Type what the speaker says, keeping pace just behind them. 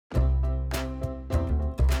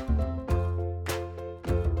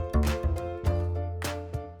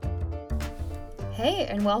Hey,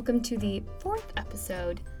 and welcome to the 4th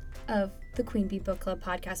episode of the Queen Bee Book Club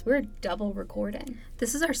podcast. We're double recording.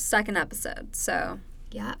 This is our 2nd episode, so...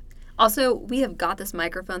 Yeah. Also, we have got this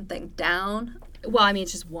microphone thing down. Well, I mean,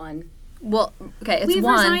 it's just one. Well, okay, it's We've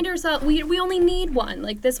one. We've resigned ourselves. We only need one.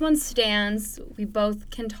 Like, this one stands. We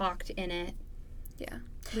both can talk in it. Yeah.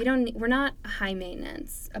 We're not high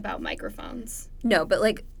maintenance about microphones. No, but,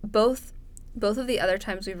 like, both of the other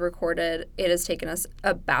times we've recorded, it has taken us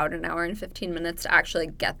about an hour and 15 minutes to actually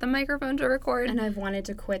get the microphone to record. And I've wanted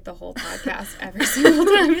to quit the whole podcast every single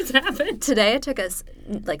time it's happened. Today it took us,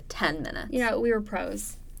 like, 10 minutes. Yeah, we were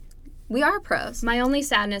pros. We are pros. My only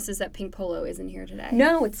sadness is that Pink Polo isn't here today.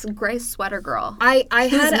 No, it's Gray Sweater Girl. I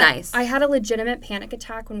had a legitimate panic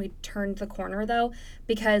attack when we turned the corner, though,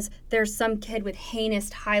 because there's some kid with heinous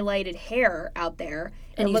highlighted hair out there.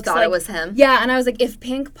 And you thought it was him? Yeah, and I was like, if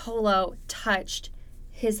Pink Polo touched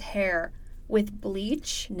his hair with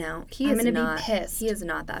bleach, no, I'm going to be pissed. He is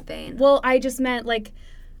not that vain. Well, I just meant, like,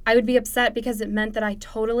 I would be upset because it meant that I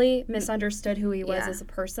totally misunderstood who he was as a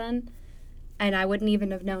person. And I wouldn't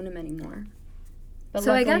even have known him anymore. But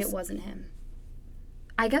so luckily it wasn't him.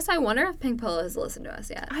 I guess I wonder if Pink Polo has listened to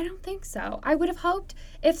us yet. I don't think so. I would have hoped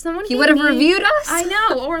if someone He would have reviewed us? I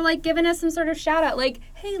know. Or, like, given us some sort of shout-out. Like,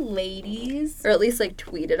 hey, ladies. Or at least, like,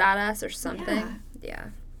 tweeted at us or something. Yeah.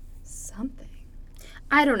 Something.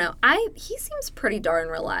 I don't know. He seems pretty darn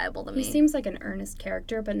reliable to me. He seems like an earnest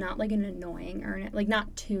character, but not, like, an annoying earnest. Like,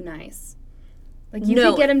 not too nice. Like, you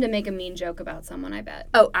could get him to make a mean joke about someone, I bet.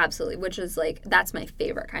 Oh, absolutely. Which is, like, that's my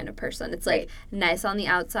favorite kind of person. It's, like, nice on the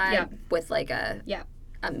outside with, like, a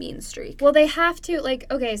mean streak. Well, they have to, like,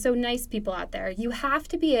 okay, so nice people out there. You have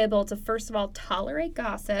to be able to, first of all, tolerate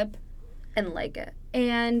gossip. And like it.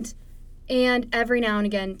 And every now and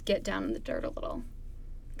again, get down in the dirt a little.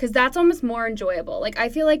 Because that's almost more enjoyable. Like, I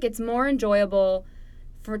feel like it's more enjoyable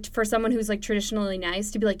for someone who's, like, traditionally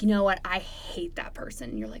nice to be like, you know what, I hate that person.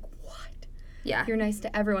 And you're like, yeah. You're nice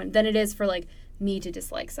to everyone, than it is for, like, me to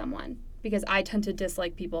dislike someone. Because I tend to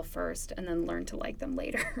dislike people first and then learn to like them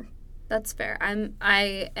later. That's fair.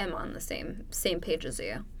 I am on the same page as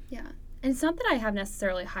you. Yeah. And it's not that I have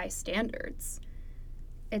necessarily high standards.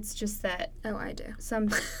 It's just that... Oh, I do.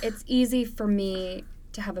 It's easy for me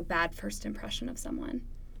to have a bad first impression of someone,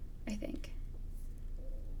 I think.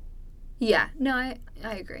 Yeah. No, I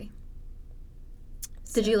agree.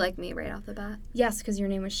 Did you like me right off the bat? Yes, because your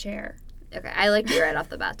name was Cher. Okay, I liked you right off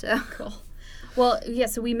the bat, too. Cool. Well, yeah,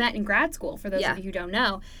 so we met in grad school, for those of you who don't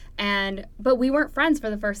know. But we weren't friends for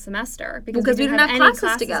the first semester because we didn't have any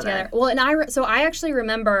classes together. Well, and I actually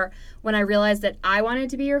remember when I realized that I wanted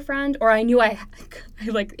to be your friend, or I knew I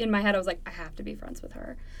like, in my head, I was like, I have to be friends with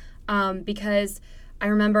her. Because I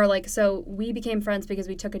remember, like, so we became friends because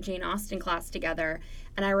we took a Jane Austen class together.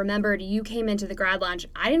 And I remembered you came into the grad lounge.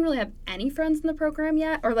 I didn't really have any friends in the program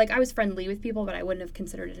yet. Or, like, I was friendly with people, but I wouldn't have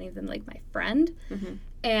considered any of them, like, my friend. Mm-hmm.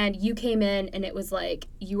 And you came in, and it was, like,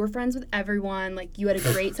 you were friends with everyone. Like, you had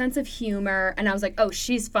a great sense of humor. And I was like, oh,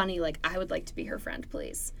 she's funny. Like, I would like to be her friend,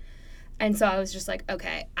 please. And so I was just like,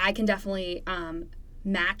 okay, I can definitely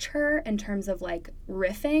match her in terms of, like,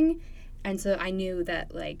 riffing. And so I knew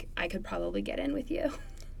that, like, I could probably get in with you.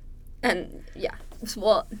 And, yeah.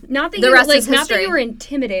 Well, not that you were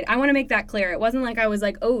intimidated. I want to make that clear. It wasn't like I was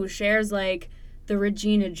like, oh, Cher's like the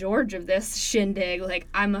Regina George of this shindig. Like,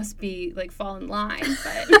 I must be, like, fall in line.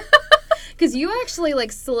 But because you actually,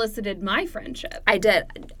 like, solicited my friendship. I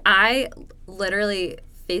did. I literally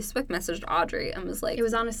Facebook messaged Audrey and was like... It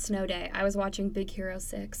was on a snow day. I was watching Big Hero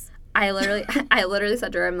 6. I literally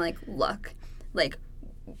said to her, I'm like, look, like...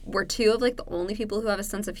 We're two of, like, the only people who have a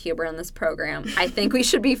sense of humor in this program. I think we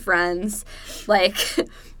should be friends. Like...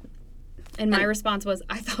 And my response was,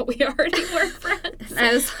 I thought we already were friends. And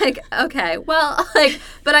I was like, okay, well, like...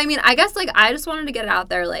 But, I mean, I guess, like, I just wanted to get it out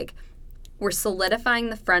there, like, we're solidifying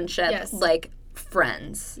the friendship, like,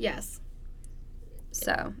 friends. Yes.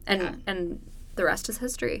 So, and the rest is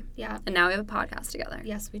history. Yeah. And now we have a podcast together.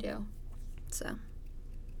 Yes, we do.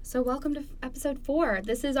 So welcome to episode 4.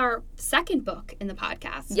 This is our second book in the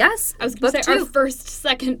podcast. Yes. I was going to say our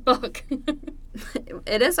second book.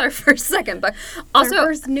 It is our second book. Also, our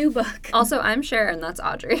first new book. Also, I'm Cher and that's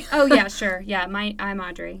Audrey. Oh, yeah, sure. Yeah, I'm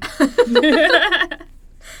Audrey.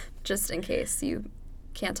 Just in case you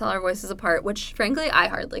can't tell our voices apart, which, frankly, I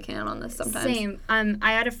hardly can on this sometimes. Same.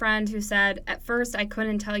 I had a friend who said, at first, I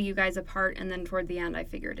couldn't tell you guys apart, and then toward the end, I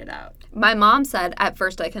figured it out. My mom said, at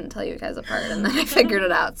first, I couldn't tell you guys apart, and then I figured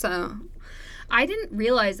it out, so... I didn't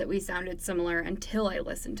realize that we sounded similar until I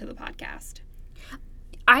listened to the podcast.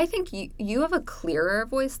 I think you have a clearer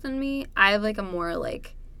voice than me. I have, like, a more,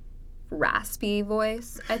 like, raspy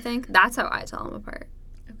voice, I think. That's how I tell them apart.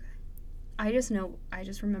 I just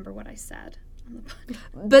remember what I said on the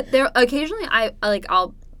podcast. But there, occasionally,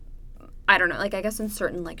 I'll, I don't know, like, I guess in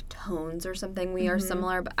certain, like, tones or something we are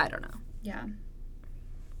similar, but I don't know. Yeah.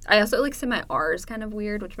 I also, like, say my R is kind of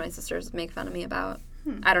weird, which my sisters make fun of me about.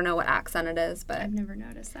 I don't know what accent it is, but... I've never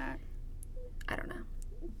noticed that. I don't know.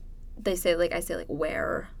 They say, like, I say, like,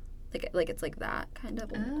 where. Like it's like that, kind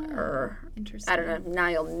of. Interesting. I don't know. Now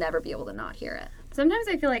you'll never be able to not hear it. Sometimes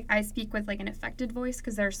I feel like I speak with, like, an affected voice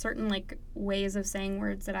because there are certain, like, ways of saying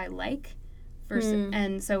words that I like.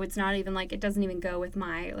 And so it's not even, like, it doesn't even go with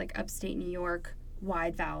my, like, upstate New York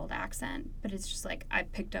wide-voweled accent. But it's just, like, I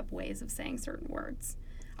picked up ways of saying certain words.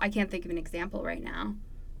 I can't think of an example right now,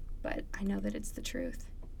 but I know that it's the truth.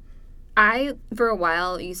 I, for a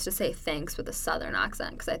while, used to say thanks with a Southern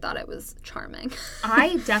accent because I thought it was charming.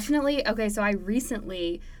 I definitely, so I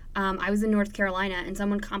recently, I was in North Carolina and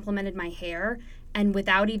someone complimented my hair, and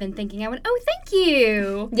without even thinking, I went, oh, thank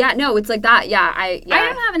you. Yeah, no, it's like that. I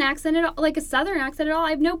don't have an accent at all, like a Southern accent at all. I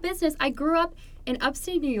have no business. I grew up in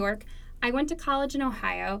upstate New York. I went to college in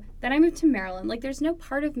Ohio. Then I moved to Maryland. Like, there's no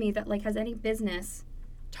part of me that, like, has any business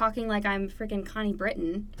talking like I'm freaking Connie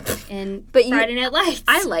Britton in Friday Night Lights.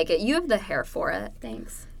 I like it. You have the hair for it.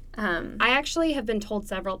 Thanks. I actually have been told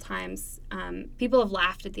several times, people have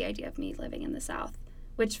laughed at the idea of me living in the South,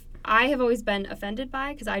 which I have always been offended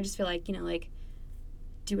by because I just feel like, like,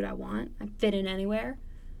 do what I want. I fit in anywhere.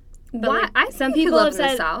 But why? Like, some people have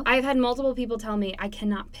said, I've had multiple people tell me, I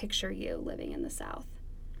cannot picture you living in the South.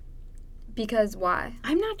 Because why?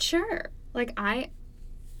 I'm not sure. Like, I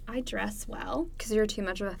dress well. Because you're too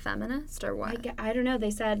much of a feminist, or what? I don't know.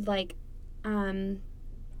 They said, like,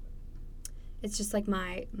 it's just, like,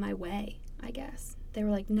 my way, I guess. They were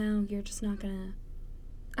like, no, you're just not going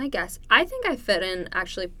to. I guess. I think I fit in,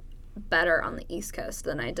 actually, better on the East Coast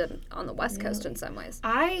than I did on the West Coast in some ways.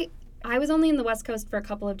 I was only in the West Coast for a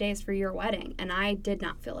couple of days for your wedding, and I did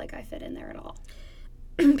not feel like I fit in there at all.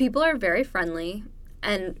 People are very friendly,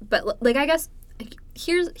 but, like, I guess,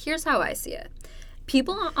 here's how I see it.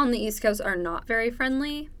 People on the East Coast are not very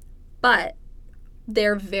friendly, but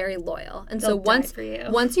they're very loyal. And so once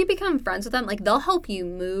you become friends with them, like, they'll help you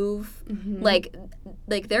move. Mm-hmm. Like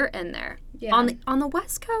they're in there. Yeah. On the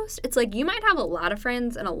West Coast, it's like you might have a lot of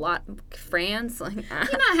friends and a lot of friends. Like, you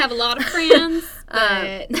might have a lot of friends,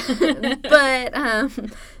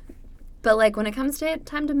 but like when it comes to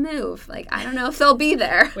time to move, like I don't know if they'll be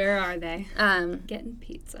there. Where are they? Getting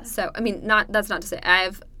pizza. So I mean, that's not to say I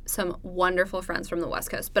have some wonderful friends from the West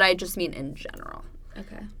Coast, but I just mean in general.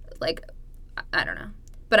 Okay. Like, I don't know.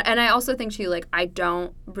 And I also think, too, like, I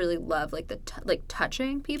don't really love, like,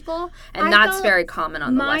 touching people. And that's very common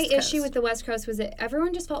on the West Coast. My issue with the West Coast was that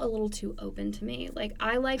everyone just felt a little too open to me. Like,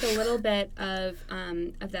 I like a little bit of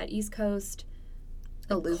that East Coast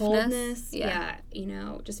aloofness. Coldness. Yeah.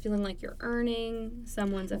 Just feeling like you're earning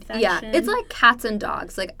someone's affection. Yeah, it's like cats and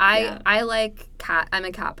dogs. Like, I like cat. I'm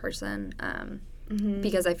a cat person.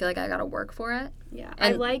 Because I feel like I gotta work for it. Yeah,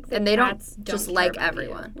 and, I like that. And they don't just like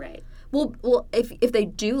everyone, you. Right? Well, if they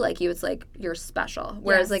do like you, it's like you're special.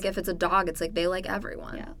 Whereas like if it's a dog, it's like they like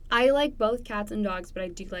everyone. Yeah, I like both cats and dogs, but I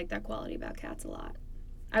do like that quality about cats a lot.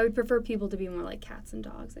 I would prefer people to be more like cats and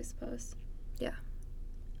dogs, I suppose. Yeah.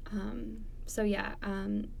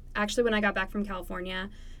 Actually, when I got back from California,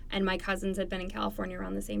 and my cousins had been in California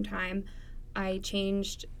around the same time, I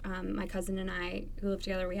changed. My cousin and I, who live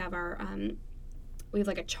together, we have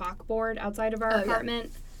like a chalkboard outside of our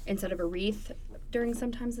apartment instead of a wreath during some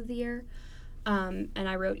times of the year. And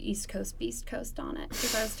I wrote East Coast, Beast Coast on it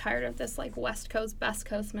because I was tired of this, like, West Coast, Best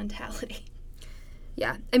Coast mentality.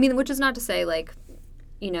 Yeah. I mean, which is not to say, like,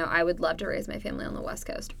 I would love to raise my family on the West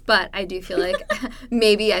Coast. But I do feel like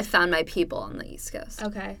maybe I found my people on the East Coast.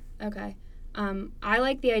 Okay. I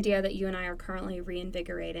like the idea that you and I are currently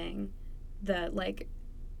reinvigorating the, like,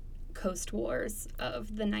 Coast Wars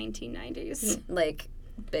of the 1990s. Like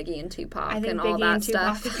Biggie and Tupac and Biggie all that and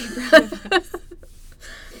stuff. Tupac would be proud of us.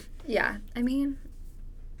 Yeah. I mean,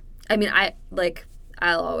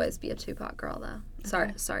 I'll always be a Tupac girl, though.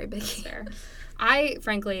 Okay. Sorry, Biggie. That's fair. I,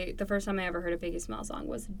 frankly, the first time I ever heard a Biggie Small song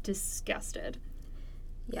was disgusted.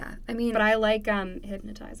 Yeah. I mean... But I like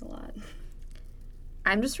Hypnotize a lot.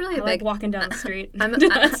 I'm just really I like walking down the street. I'm a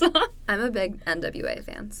big NWA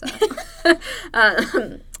fan, so...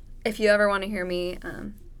 if you ever want to hear me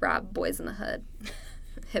rap Boys in the Hood,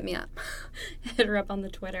 hit me up. Hit her up on the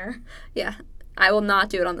Twitter. Yeah. I will not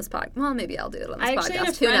do it on this podcast. Well, maybe I'll do it on this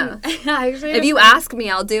podcast. Who knows? If you ask me,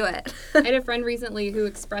 I'll do it. I had a friend recently who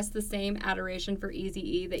expressed the same adoration for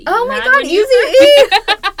Eazy-E that you had. Oh my God, Eazy-E!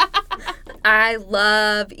 I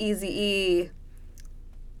love Eazy-E.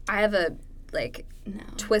 I have a,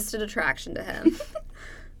 twisted attraction to him.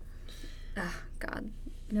 Oh, God.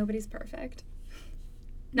 Nobody's perfect.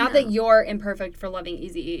 Not that you're imperfect for loving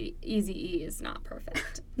Eazy-E. Eazy-E is not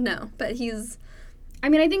perfect. No, but he's... I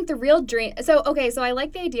mean, I think the real dream... So I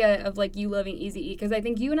like the idea of, like, you loving Eazy-E, because I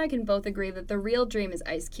think you and I can both agree that the real dream is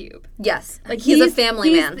Ice Cube. Yes. Like, he's a family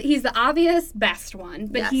man. He's the obvious best one,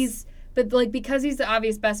 but because he's the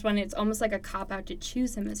obvious best one, it's almost like a cop-out to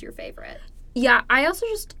choose him as your favorite. Yeah, I also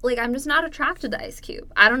just, like, I'm just not attracted to Ice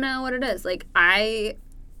Cube. I don't know what it is. Like, I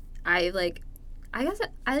guess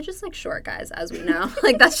I just like short guys, as we know.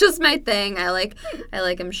 Like, that's just my thing. I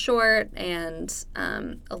like him short and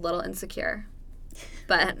a little insecure.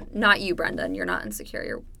 But not you, Brendan. You're not insecure.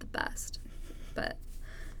 You're the best. But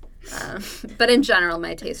in general,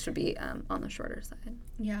 my taste would be on the shorter side.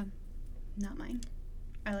 Yeah, not mine.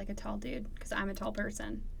 I like a tall dude because I'm a tall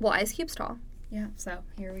person. Well, Ice Cube's tall. Yeah, so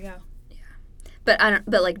here we go. But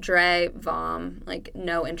like Dre, Vom, like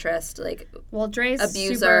no interest, like well, Dre's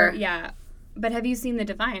abuser. Super, but have you seen the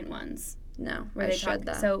Defiant ones? No, where they should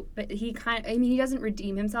that. So, but he he doesn't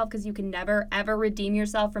redeem himself because you can never ever redeem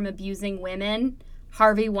yourself from abusing women.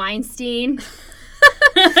 Harvey Weinstein.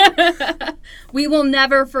 We will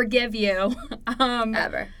never forgive you.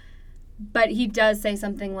 Ever. But he does say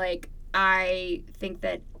something like, I think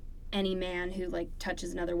that any man who, like,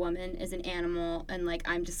 touches another woman is an animal, and, like,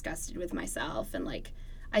 I'm disgusted with myself. And, like,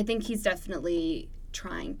 I think he's definitely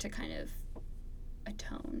trying to kind of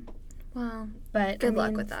atone. Well, but good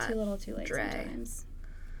luck with that. Too little, too late Dre. Sometimes.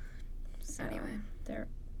 So, anyway,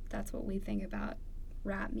 that's what we think about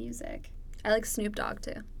rap music. I like Snoop Dogg,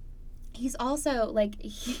 too. He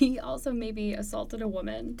also maybe assaulted a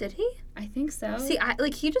woman. Did he? I think so. See,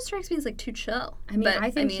 he just strikes me as, like, too chill. I mean, I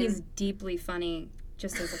think he's deeply funny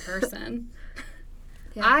just as a person.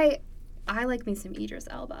 Yeah. I like me some Idris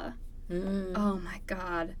Elba. Oh, my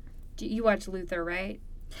God. You watch Luther, right?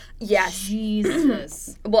 Yes.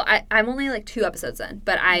 Jesus. Well, I'm only, like, 2 episodes in,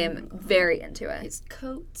 but I am very into it. His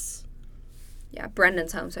coats. Yeah,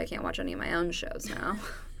 Brendan's home, so I can't watch any of my own shows now.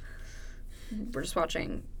 We're just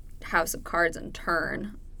watching House of Cards and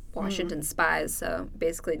Turn, Washington Spies, so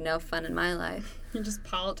basically no fun in my life. Just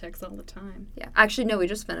politics all the time. Yeah. Actually, no, we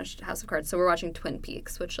just finished House of Cards, so we're watching Twin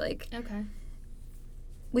Peaks, which, like... Okay.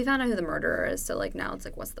 We found out who the murderer is, so, like, now it's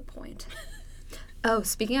like, what's the point? Oh,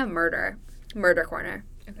 speaking of Murder Corner.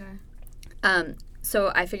 Okay.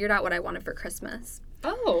 So I figured out what I wanted for Christmas.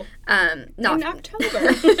 Oh. In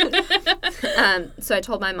October. So I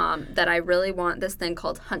told my mom that I really want this thing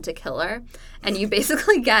called Hunt a Killer, and you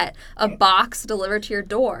basically get a box delivered to your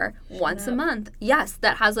door once a month. Yes,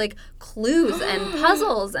 that has like clues and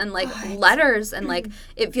puzzles and like letters, and like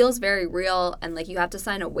it feels very real, and like you have to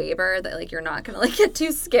sign a waiver that like you're not gonna like get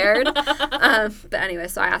too scared. But anyway,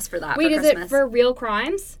 so I asked for that. Wait, for Christmas. Is it for real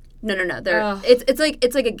crimes? No.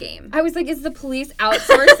 It's like a game. I was like, is the police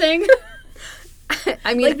outsourcing?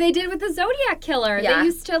 I mean, like they did with the Zodiac Killer. Yeah. They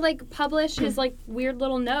used to like publish his like weird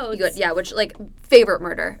little notes. Yeah, which like favorite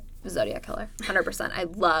murder, Zodiac Killer, 100%. I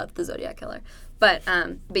love the Zodiac Killer. But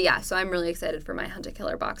yeah, so I'm really excited for my Hunt a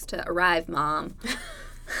Killer box to arrive, Mom.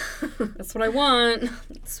 That's what I want.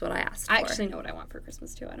 That's what I asked for. I actually know what I want for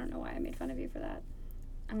Christmas too. I don't know why I made fun of you for that.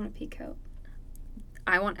 I want a peacoat.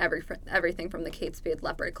 I want everything from the Kate Spade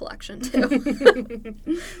Leopard collection, too.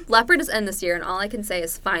 Leopard is in this year, and all I can say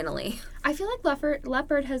is finally. I feel like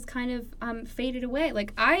Leopard has kind of faded away.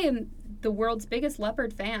 Like, I am the world's biggest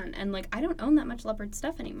Leopard fan, and, like, I don't own that much Leopard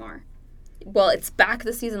stuff anymore. Well, it's back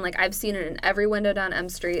this season. Like, I've seen it in every window down M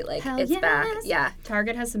Street. Like, Hell it's yes. back. Yeah.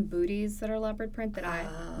 Target has some booties that are Leopard print that I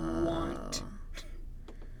want.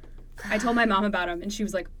 I told my mom about them, and she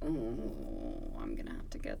was like, oh, I'm going to have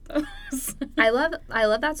to get those. I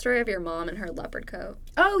love that story of your mom and her leopard coat.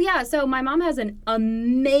 Oh, yeah. So my mom has an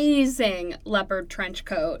amazing leopard trench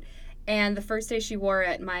coat. And the first day she wore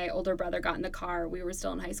it, my older brother got in the car. We were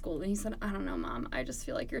still in high school. And he said, I don't know, Mom. I just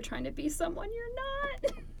feel like you're trying to be someone you're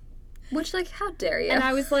not. Which, like, how dare you? And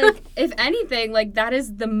I was like, if anything, like, that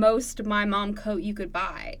is the most my mom coat you could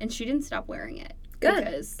buy. And she didn't stop wearing it.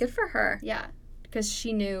 Good. Good for her. Yeah. Because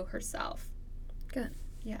she knew herself. Good.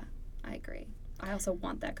 Yeah, I agree. I also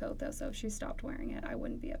want that coat, though, so if she stopped wearing it, I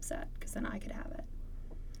wouldn't be upset, because then I could have it.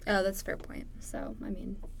 Oh, that's a fair point. So, I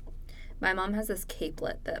mean... My mom has this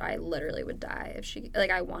capelet that I literally would die if she...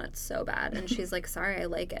 Like, I want it so bad. And she's like, sorry, I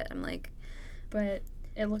like it. I'm like... But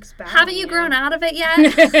it looks bad. Haven't you grown out of it yet?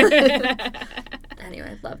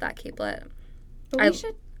 Anyway, love that capelet. But we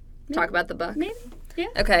should... Talk about the book? Maybe, yeah.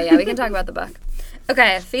 Okay, yeah, we can talk about the book.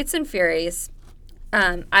 Okay, Fates and Furies.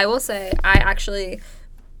 I will say, I actually...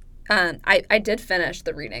 I did finish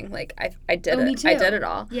the reading. Like, I did it. Me too. I did it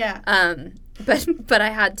all. Yeah. But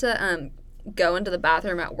I had to go into the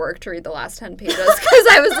bathroom at work to read the last 10 pages because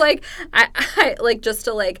I was like, I like just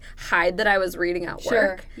to like hide that I was reading at work.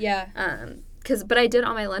 Sure. Yeah. But I did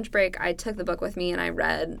on my lunch break. I took the book with me and I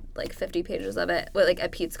read like 50 pages of it with like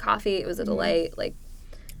at Pete's Coffee. It was a delight. Like,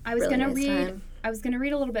 I was gonna read. I was gonna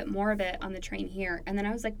read a little bit more of it on the train here, and then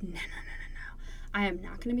I was like, no. I am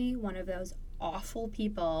not gonna be one of those awful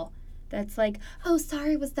people that's like, oh,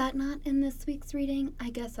 sorry, was that not in this week's reading? I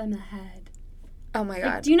guess I'm ahead. Oh my God.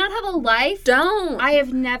 Like, do you not have a life? Don't. I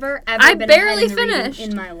have never, ever been barely ahead finished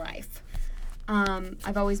in my life.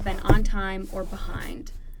 I've always been on time or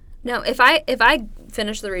behind. No, if I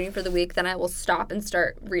finish the reading for the week, then I will stop and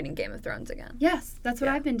start reading Game of Thrones again. Yes, that's what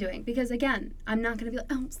I've been doing. Because, again, I'm not going to be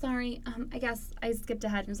like, oh, sorry, I guess I skipped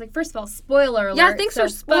ahead. And it was like, first of all, spoiler alert. Yeah, thanks for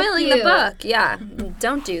spoiling the book. Yeah,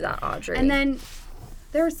 don't do that, Audrey. And then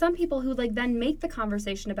there are some people who, like, then make the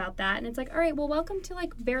conversation about that. And it's like, all right, well, welcome to,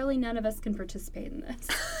 like, barely none of us can participate in this.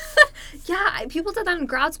 Yeah, people did that in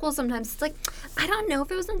grad school sometimes. It's like, I don't know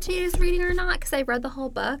if it was in today's reading or not because I read the whole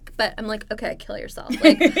book, but I'm like, okay, kill yourself.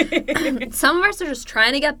 Like, some of us are just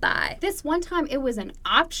trying to get by. This one time, it was an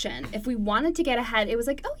option. If we wanted to get ahead, it was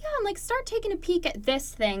like, oh, yeah, and, like, start taking a peek at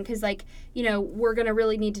this thing because, like, you know, we're going to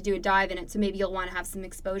really need to do a dive in it, so maybe you'll want to have some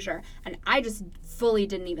exposure. And I just fully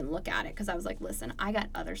didn't even look at it because I was like, listen, I got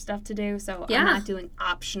other stuff to do, so I'm not doing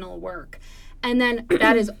optional work. And then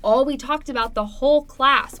that is all we talked about the whole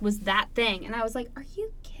class was that thing. And I was like, are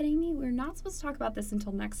you kidding me? We're not supposed to talk about this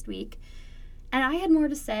until next week. And I had more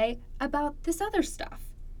to say about this other stuff.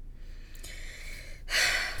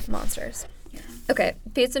 Monsters. Yeah. Okay,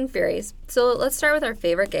 Fates and Furies. So let's start with our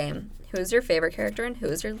favorite game. Who's your favorite character and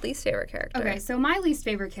who's your least favorite character? Okay, so my least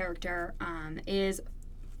favorite character is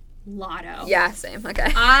Lotto. Yeah, same.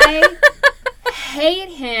 Okay. I hate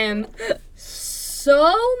him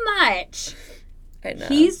so much. I know.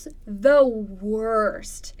 He's the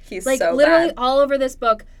worst. He's like, so literally bad. all over this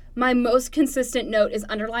book, my most consistent note is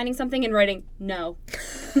underlining something and writing, no.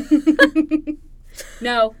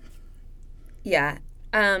 No. Yeah.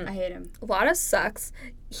 I hate him. Lotto sucks.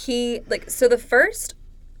 He, like, so the first,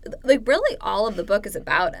 like, really all of the book is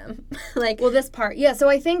about him. Like, well, this part, yeah, so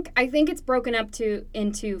I think it's broken up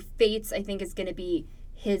into Fates, I think is going to be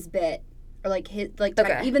his bit. Or, like, his, like,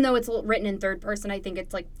 okay. Even though it's written in third person, I think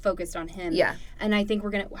it's, like, focused on him. Yeah. And I think we're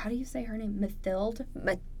going to, how do you say her name? Mathilda?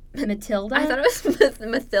 Matilda? I thought it was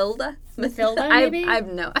Mathilda. Mathilda, maybe? I have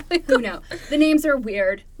no idea. Who knows? The names are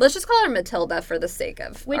weird. Let's just call her Matilda for the sake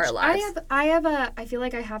of our lives. I feel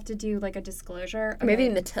like I have to do, like, a disclosure. Okay. Maybe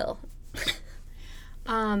Matil.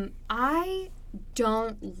 I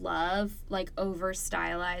don't love, like,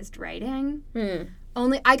 over-stylized writing. Mm.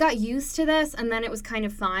 I got used to this, and then it was kind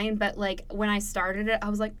of fine, but, like, when I started it, I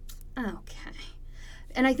was like, okay.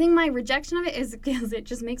 And I think my rejection of it is because it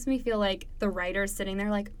just makes me feel like the writer's sitting there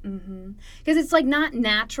like, mm-hmm. Because it's, like, not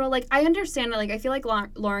natural. Like, I understand it. Like, I feel like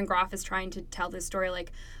Lauren Groff is trying to tell this story,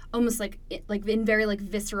 like, almost, like in very, like,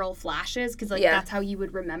 visceral flashes, because, like, that's how you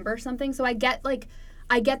would remember something. So I get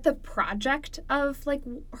the project of, like,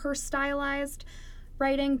 her stylized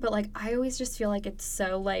writing, but, like, I always just feel like it's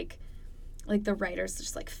so, like the writer's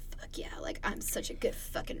just like, fuck yeah, like, I'm such a good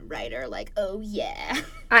fucking writer, like, oh yeah.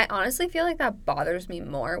 I honestly feel like that bothers me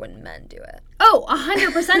more when men do it. Oh,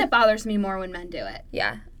 100% it bothers me more when men do it.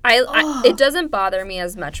 Yeah. It doesn't bother me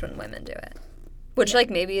as much when women do it. Which, like,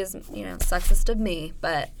 maybe is, you know, sexist of me,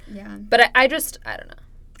 but... Yeah. But I don't know.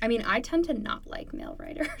 I mean, I tend to not like male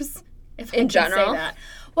writers, if in I can general say that.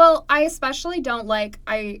 Well, I especially don't like...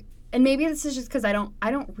 And maybe this is just because I don't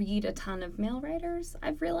read a ton of male writers,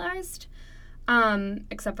 I've realized.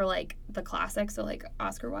 Except for, like, the classics, so, like,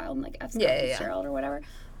 Oscar Wilde and, like, F. Scott Fitzgerald or whatever.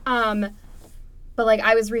 But, like,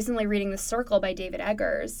 I was recently reading The Circle by David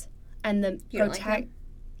Eggers, and the You don't like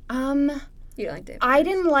David I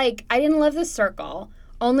didn't love The Circle,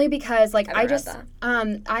 only because, like, I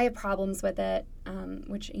have problems with it,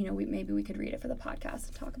 which, you know, maybe we could read it for the podcast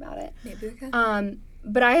and talk about it. Maybe we could.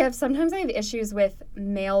 But sometimes I have issues with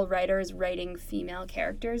male writers writing female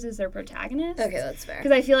characters as their protagonists. Okay, that's fair.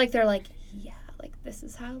 Because I feel like they're like, yeah, like, this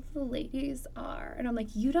is how the ladies are. And I'm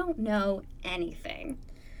like, you don't know anything.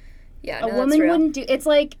 Yeah, a woman wouldn't do... It's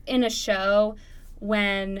like in a show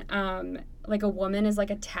when, like, a woman is, like,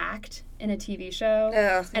 attacked in a TV show.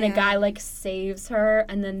 And a guy, like, saves her,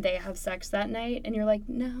 and then they have sex that night. And you're like,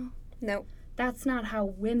 no. Nope. That's not how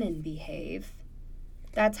women behave.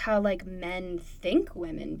 That's how, like, men think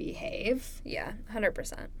women behave. Yeah,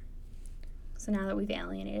 100%. So now that we've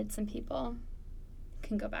alienated some people, we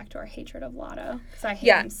can go back to our hatred of Lotto. Because I hate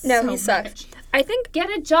him so he sucks. much. I think... Get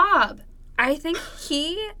a job! I think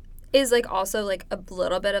he is, like, also, like, a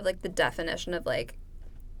little bit of, like, the definition of, like,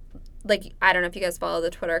 like, I don't know if you guys follow the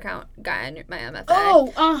Twitter account Guy on My MFA.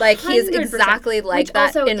 Oh, 100%. Like, he's exactly like Which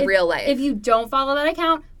that also, in real life. If you don't follow that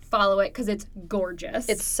account, follow it because it's gorgeous.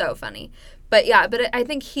 It's so funny. But yeah, I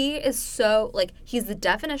think he is so, like, he's the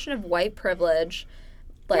definition of white privilege.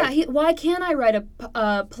 Like, yeah, why can't I write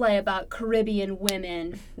a play about Caribbean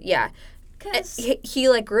women? Yeah. Because he,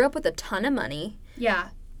 like, grew up with a ton of money. Yeah.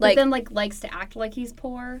 Like, but then, like, likes to act like he's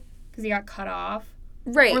poor because he got cut off.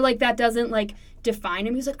 Right. Or, like, that doesn't, like, define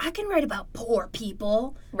him. He's like, I can write about poor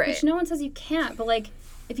people. Right. Which no one says you can't. But, like,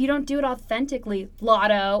 if you don't do it authentically,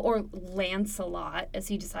 Lotto or Lancelot, as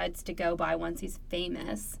he decides to go by once he's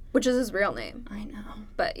famous. Which is his real name. I know.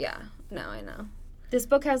 But, yeah. No, I know. This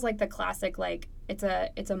book has, like, the classic, like, it's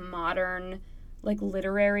a modern, like,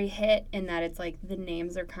 literary hit in that it's, like, the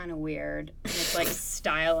names are kind of weird. And it's, like,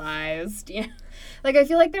 stylized. Yeah. Like, I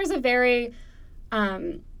feel like there's a very...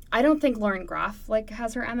 I don't think Lauren Groff, like,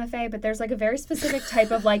 has her MFA, but there's, like, a very specific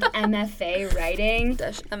type of, like, MFA writing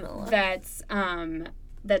that's,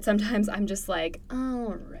 that sometimes I'm just like,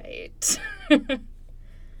 all right.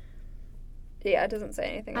 Yeah, it doesn't say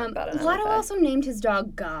anything about it. Lotto also named his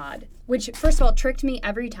dog God, which, first of all, tricked me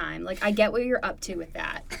every time. Like, I get what you're up to with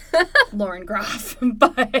that, Lauren Groff.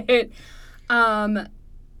 But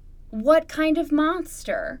what kind of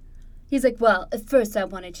monster? He's like, well, at first I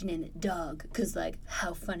wanted to name it Dog, because, like,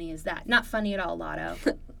 how funny is that? Not funny at all, Lotto.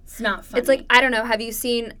 It's not funny. It's like, I don't know, have you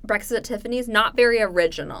seen Breakfast at Tiffany's? Not very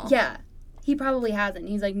original. Yeah. He probably hasn't.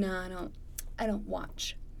 He's like, no, I don't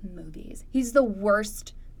watch movies. He's the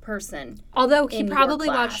worst person. Although he probably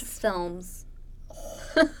watched films.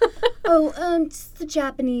 Just the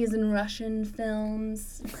Japanese and Russian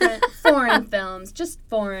films. Foreign films. Just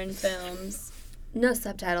foreign films. No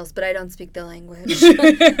subtitles, but I don't speak the language.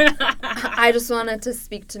 I just wanted to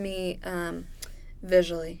speak to me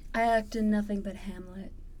visually. I act in nothing but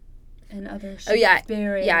Hamlet and other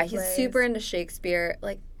Shakespearean Yeah, plays. He's super into Shakespeare.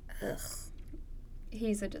 Like, ugh.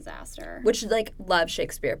 He's a disaster. Which, like, love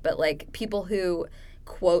Shakespeare, but, like, people who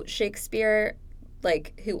quote Shakespeare,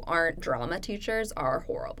 like, who aren't drama teachers are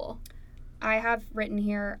horrible. I have written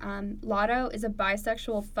here, Lotto is a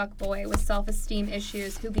bisexual fuckboy with self-esteem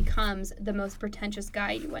issues who becomes the most pretentious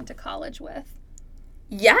guy you went to college with.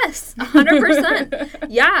 Yes, 100%.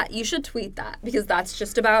 Yeah, you should tweet that because that's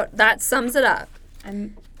just about, that sums it up.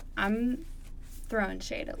 I'm throwing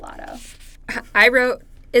shade at Lotto. I wrote,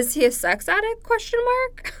 is he a sex addict, ?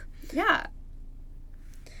 Yeah.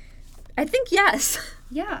 I think yes.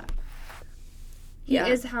 Yeah. He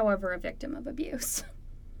is, however, a victim of abuse.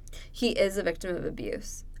 He is a victim of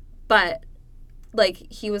abuse. But, like,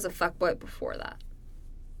 he was a fuckboy before that.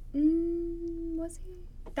 Was he?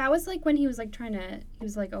 That was, like, when he was, like, he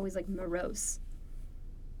was, like, always, like, morose.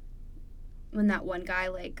 When that one guy,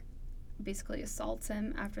 like, basically assaults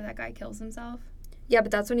him after that guy kills himself. Yeah,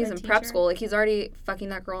 but that's when he's in prep school. Like, he's already fucking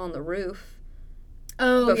that girl on the roof.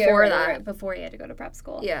 Oh, before that. Right. Before he had to go to prep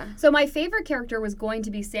school. Yeah. So my favorite character was going to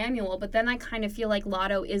be Samuel, but then I kind of feel like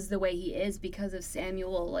Lotto is the way he is because of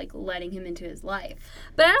Samuel, like, letting him into his life.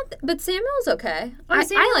 But Samuel's okay.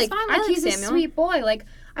 Samuel's fine. Like, he's Samuel. A sweet boy. Like,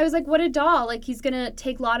 I was like, what a doll. Like, he's going to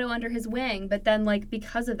take Lotto under his wing. But then, like,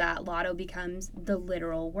 because of that, Lotto becomes the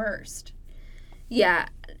literal worst. Yeah.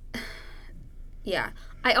 Yeah.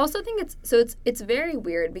 I also think it's very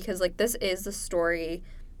weird because, like, this is the story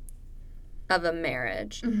of a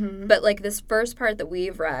marriage. Mm-hmm. But, like, this first part that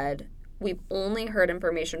we've read, we've only heard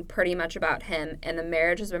information pretty much about him, and the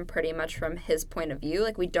marriage has been pretty much from his point of view.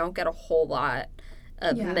 Like, we don't get a whole lot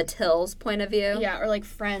of Mathilde's point of view. Yeah, or, like,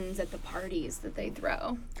 friends at the parties that they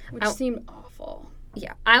throw, which seemed awful.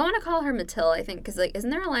 Yeah. I want to call her Mathilde, I think, because, like, isn't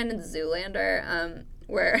there a line in Zoolander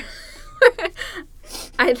where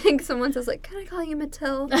I think someone says, like, can I call you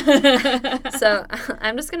Mathilde? So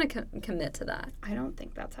I'm just going to commit to that. I don't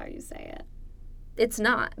think that's how you say it. It's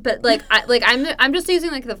not, but like I'm just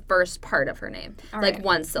using like the first part of her name, like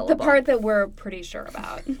one syllable. The part that we're pretty sure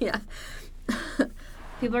about. Yeah.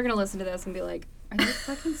 People are gonna listen to this and be like, "Are you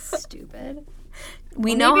fucking stupid?"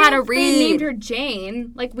 We know how to read. They named her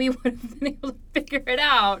Jane. Like we would have been able to figure it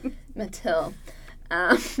out. Mathilde.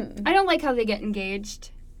 I don't like how they get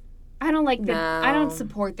engaged. I don't like that. I don't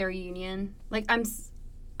support their union. Like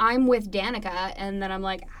I'm with Danica, and then I'm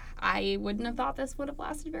like, I wouldn't have thought this would have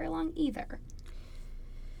lasted very long either.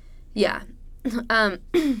 Yeah.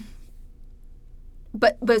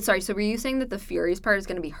 But sorry, so were you saying that the Furies part is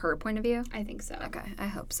going to be her point of view? I think so. Okay, I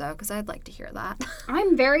hope so, because I'd like to hear that.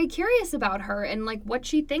 I'm very curious about her and, like, what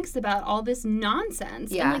she thinks about all this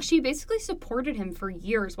nonsense. Yeah. And, like, she basically supported him for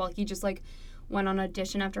years while he just, like, went on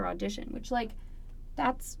audition after audition, which, like,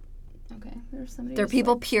 that's... Okay, there's somebody... There are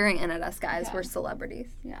people peering in at us, guys. Yeah. We're celebrities.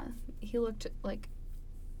 Yeah. He looked like...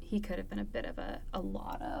 he could have been a bit of a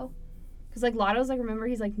Lotto. Because, like, Lotto's, like, remember,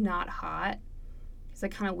 he's, like, not hot. He's,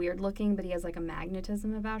 like, kind of weird looking, but he has, like, a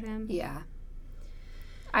magnetism about him. Yeah.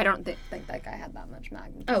 I don't think that guy had that much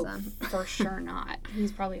magnetism. Oh, for sure not.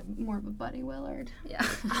 He's probably more of a Buddy Willard. Yeah.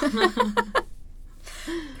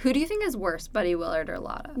 Who do you think is worse, Buddy Willard or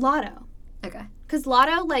Lotto? Lotto. Okay. Because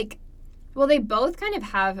Lotto, like, well, they both kind of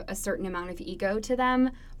have a certain amount of ego to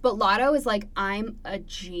them, but Lotto is like, I'm a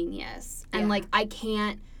genius. And, like, I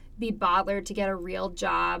can't be bothered to get a real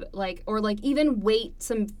job, like, or, like, even wait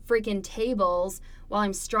some freaking tables while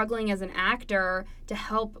I'm struggling as an actor to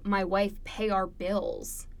help my wife pay our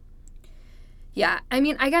bills. Yeah, I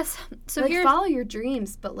mean, I guess, so like, follow your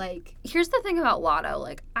dreams, but, like... Here's the thing about Lotto,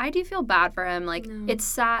 like, I do feel bad for him, like, it's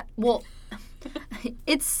sad, well,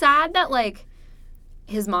 it's sad that, like,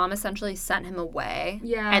 his mom essentially sent him away.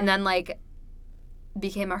 Yeah. And then, like,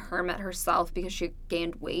 became a hermit herself because she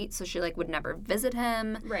gained weight, so she, like, would never visit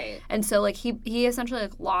him. Right. And so, like, he essentially,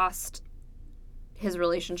 like, lost his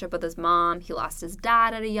relationship with his mom. He lost his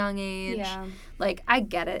dad at a young age. Yeah. Like, I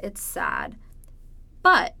get it. It's sad.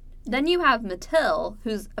 But then you have Mathilde,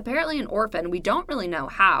 who's apparently an orphan. We don't really know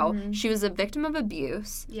how. Mm-hmm. She was a victim of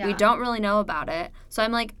abuse. Yeah. We don't really know about it. So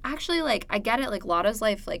I'm like, actually, like, I get it. Like, Lotto's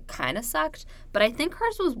life, like, kind of sucked. But I think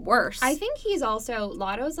hers was worse. I think he's also,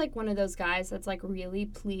 Lotto's, like, one of those guys that's, like, really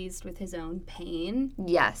pleased with his own pain.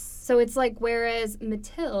 Yes. So it's, like, whereas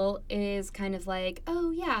Mathilde is kind of like,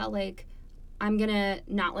 oh, yeah, like, I'm going to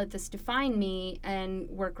not let this define me and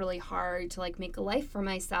work really hard to, like, make a life for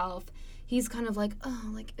myself. He's kind of like, oh,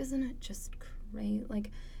 like, isn't it just great?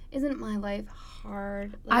 Like, isn't my life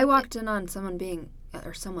hard? Like, I walked in on someone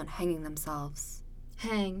someone hanging themselves.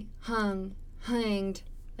 Hanged.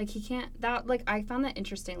 Like, he can't, that, like, I found that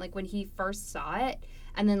interesting. Like, when he first saw it,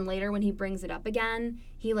 and then later when he brings it up again,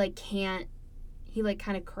 he, like, can't, he, like,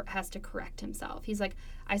 kind of has to correct himself. He's like,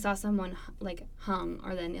 I saw someone, like, hung,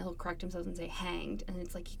 or then he'll correct himself and say hanged, and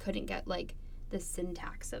it's like he couldn't get, like, the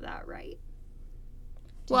syntax of that right.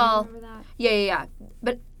 Well, yeah.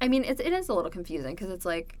 But, I mean, it is a little confusing because it's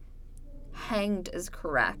like hanged is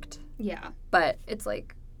correct. Yeah. But it's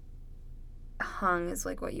like hung is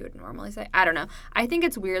like what you would normally say. I don't know. I think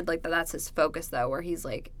it's weird like that's his focus though, where he's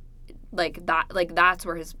like that, like that's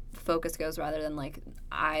where his focus goes rather than like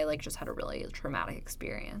I like just had a really traumatic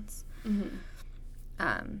experience.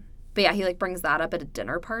 Mm-hmm. But yeah, he like brings that up at a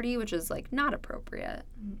dinner party, which is like not appropriate.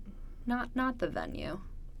 Mm-mm. Not the venue.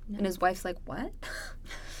 No. And his wife's like, what?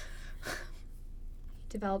 He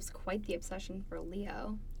develops quite the obsession for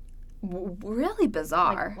Leo. Really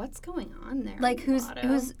bizarre. Like, what's going on there? Like, who's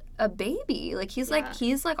a baby? Like, he's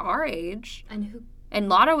like our age. And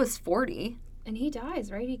Lotto was 40. And he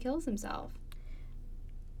dies, right? He kills himself.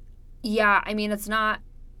 Yeah, I mean, it's not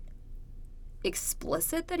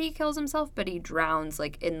explicit that he kills himself, but he drowns,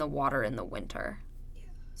 like, in the water in the winter. Yeah.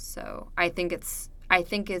 So, I think it's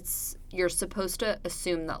you're supposed to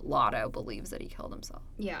assume that Lotto believes that he killed himself.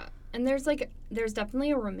 Yeah. And there's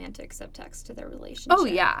definitely a romantic subtext to their relationship. Oh,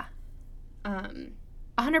 yeah.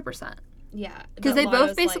 100%. Yeah. Because they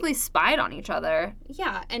both basically spied on each other.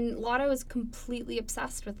 Yeah, and Lotto is completely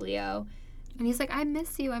obsessed with Leo. And he's like, I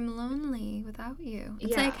miss you. I'm lonely without you.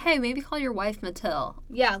 It's like, hey, maybe call your wife Mathilde.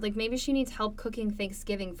 Yeah, like maybe she needs help cooking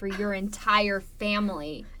Thanksgiving for your entire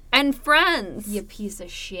family. And friends. You piece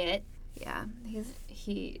of shit. Yeah,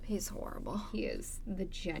 he's horrible. He is the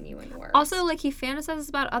genuine worst. Also, like, he fantasizes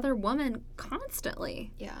about other women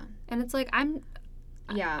constantly. Yeah. And it's like,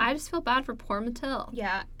 I just feel bad for poor Mathilde.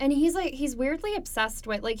 Yeah. And he's weirdly obsessed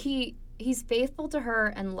with, like, he's faithful to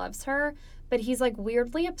her and loves her, but he's, like,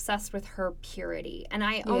 weirdly obsessed with her purity. And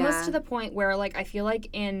almost to the point where, like, I feel like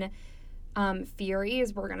in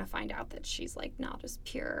Furies, we're going to find out that she's, like, not as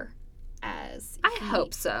pure as I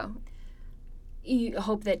hope so. You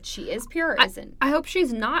hope that she is pure or isn't? I hope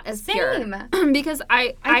she's not as pure. Because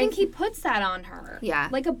I think he puts that on her. Yeah.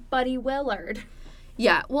 Like a Buddy Willard.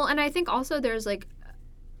 Yeah. Well, and I think also there's, like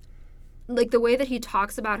the way that he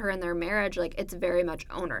talks about her in their marriage, like, it's very much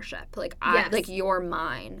ownership. Like, like, you're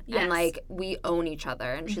mine. Yes. And, like, we own each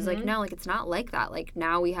other. And she's like, no, like, it's not like that. Like,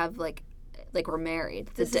 now we have, like we're married.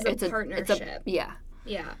 It's a partnership. Yeah.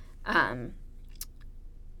 Yeah.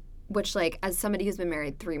 Which, like, as somebody who's been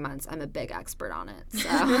married 3 months, I'm a big expert on it.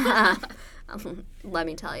 So, let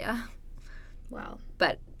me tell you. Wow.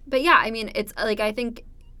 But yeah, I mean, it's, like, I think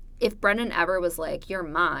if Brendan ever was like, you're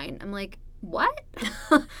mine, I'm like, what?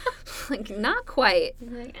 Like, not quite.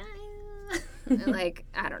 Like, like,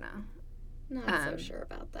 I don't know. Not so sure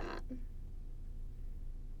about that.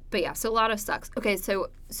 But yeah, so Lotto sucks. Okay, so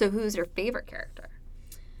who's your favorite character?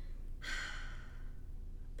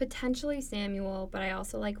 Potentially Samuel, but I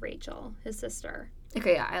also like Rachel, his sister.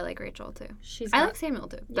 Okay, yeah, I like Rachel too. I like Samuel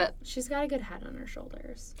too, but she's got a good head on her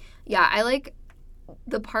shoulders. Yeah, I like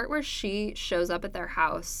the part where she shows up at their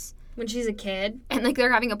house when she's a kid, and like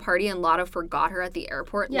they're having a party, and Lotto forgot her at the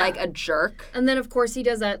airport, like a jerk. And then of course he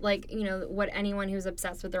does that, like, you know, what anyone who's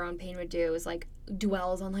obsessed with their own pain would do is like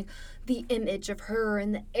dwells on like the image of her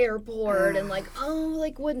in the airport and like, oh,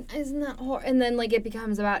 like isn't that horrible? And then like it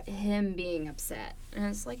becomes about him being upset, and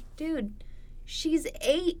it's like, dude, she's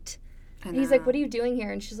 8. And he's like, what are you doing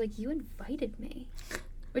here? And she's like, you invited me.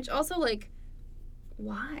 Which also, like,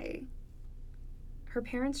 why? Her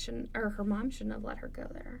parents shouldn't, or her mom shouldn't have let her go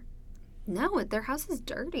there. No, their house is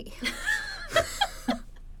dirty.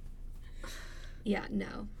 Yeah,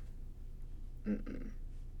 no. Mm-mm.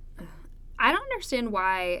 I don't understand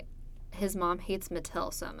why his mom hates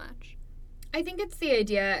Mathilde so much. I think it's the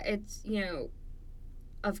idea, it's, you know,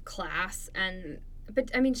 of class,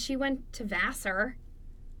 but, I mean, she went to Vassar.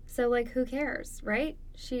 So, like, who cares, right?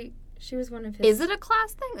 She was one of his... Is it a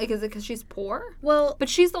class thing? Like, is it because she's poor? Well... But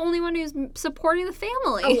she's the only one who's supporting the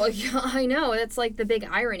family. Oh, well, yeah, I know. That's, like, the big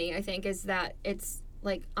irony, I think, is that it's,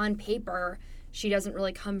 like, on paper, she doesn't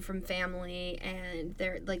really come from family, and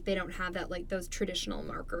they're, like, they don't have that, like, those traditional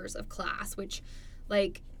markers of class, which,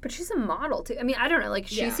 like... But she's a model, too. I mean, I don't know. Like,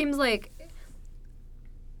 she seems like...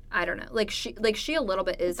 I don't know. Like, she a little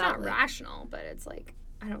bit is... It's not rational, but it's, like,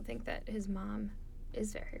 I don't think that his mom...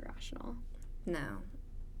 is very rational. No.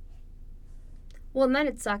 Well, and then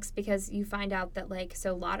it sucks because you find out that, like,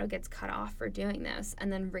 so Lotto gets cut off for doing this, and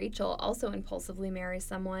then Rachel also impulsively marries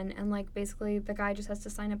someone, and, like, basically the guy just has to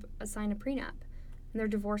sign a prenup, and they're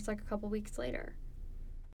divorced, like, a couple weeks later.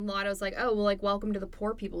 And Lotto's like, oh, well, like, welcome to the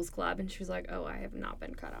poor people's club, and she's like, oh, I have not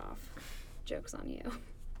been cut off. Joke's on you.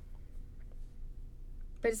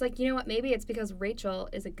 But it's like, you know what, maybe it's because Rachel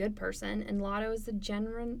is a good person, and Lotto is the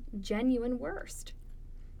genuine worst.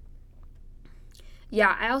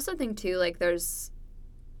 Yeah, I also think, too, like, there's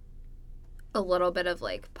a little bit of,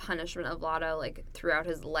 like, punishment of Lotto, like, throughout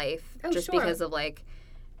his life. Just because of, like,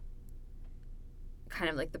 kind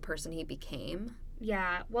of, like, the person he became.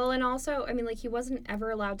 Yeah. Well, and also, I mean, like, he wasn't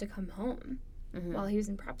ever allowed to come home while he was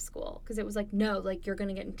in prep school. Because it was like, no, like, you're going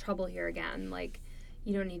to get in trouble here again. Like,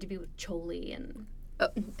 you don't need to be with Choli and...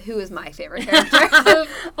 who is my favorite character?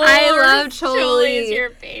 I love Choli. Choli is your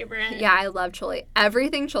favorite. Yeah, I love Choli.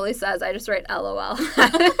 Everything Choli says, I just write LOL.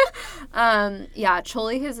 Yeah,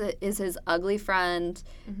 Choli is his ugly friend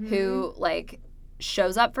who, like,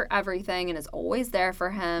 shows up for everything and is always there for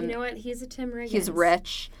him. You know what? He's a Tim Riggins. He's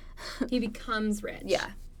rich. He becomes rich. Yeah.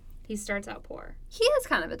 He starts out poor. He is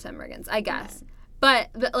kind of a Tim Riggins, I guess. Yeah. But,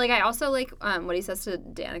 like, I also like what he says to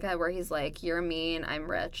Danica, where he's like, you're mean, I'm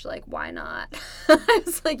rich, like, why not? I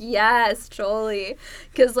was like, yes, Choli.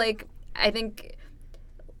 Because, like, I think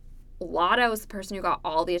Lotto is the person who got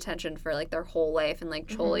all the attention for, like, their whole life, and, like,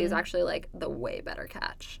 Choli is actually, like, the way better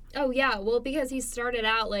catch. Oh, yeah, well, because he started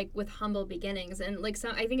out, like, with humble beginnings, and, like,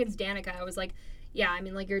 so I think it's Danica. I was like, yeah, I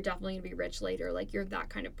mean, like, you're definitely going to be rich later. Like, you're that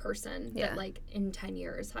kind of person that, like, in 10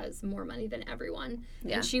 years has more money than everyone.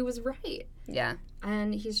 Yeah. And she was right. Yeah.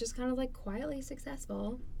 And he's just kind of, like, quietly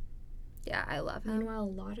successful. Yeah, I love him.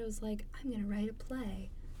 Meanwhile, Lotto's like, I'm going to write a play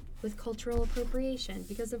with cultural appropriation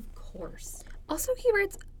because, of course. Also, he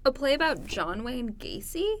writes a play about John Wayne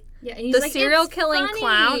Gacy. Yeah, and he's the serial-killing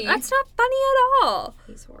clown. That's not funny at all.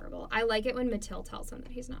 He's horrible. I like it when Mathilde tells him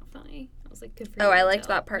that he's not funny. I was like, good for you, I Mathilde. liked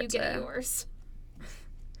that part, too. You get yours.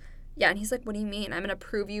 Yeah, and he's like, what do you mean? I'm going to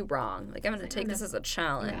prove you wrong. Like, I'm going to take this as a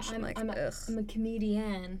challenge. Yeah, I'm like, I'm a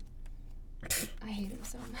comedian. I hate him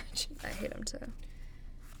so much. I hate him, too.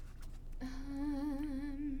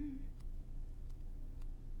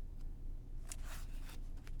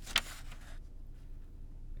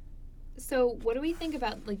 So what do we think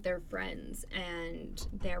about, like, their friends and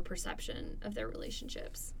their perception of their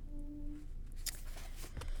relationships?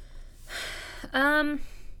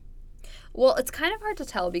 Well, it's kind of hard to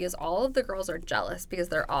tell because all of the girls are jealous because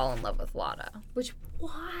they're all in love with Lotto.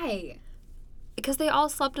 Why? Because they all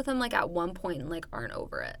slept with him, like, at one point and, like, aren't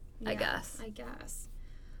over it, yeah, I guess.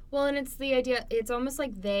 Well, and it's the idea, it's almost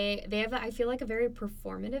like they have, I feel like, a very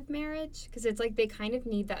performative marriage because it's like they kind of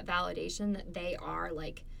need that validation that they are,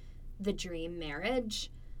 like, the dream marriage,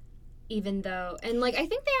 even though, and, like, I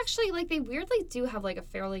think they actually, like, they weirdly do have, like, a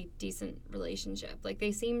fairly decent relationship. Like,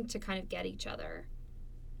 they seem to kind of get each other.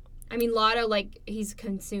 I mean, Lotto, like, he's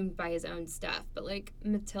consumed by his own stuff, but, like,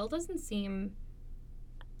 Mathilde doesn't seem,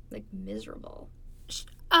 like, miserable.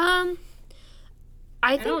 I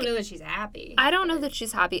don't know that she's happy. I don't know that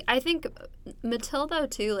she's happy. I think Mathilde,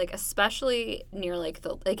 too, like, especially near, like,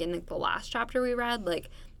 in like, the last chapter we read, like,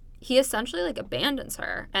 he essentially, like, abandons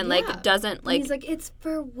her and, like, doesn't, like... And he's like, it's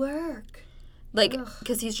for work. Like,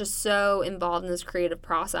 because he's just so involved in this creative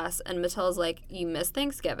process. And Mattel's like, you miss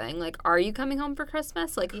Thanksgiving. Like, are you coming home for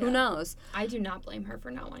Christmas? Like, who knows? I do not blame her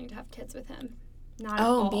for not wanting to have kids with him. Not at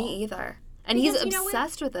all. Oh, me either. And because, he's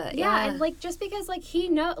obsessed with it. Yeah, and, like, just because, like, he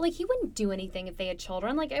wouldn't do anything if they had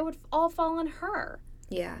children. Like, it would all fall on her.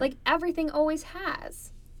 Yeah. Like, everything always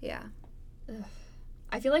has. Yeah. Ugh.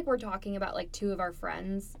 I feel like we're talking about, like, two of our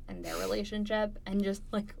friends and their relationship, and just,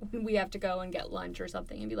 like, we have to go and get lunch or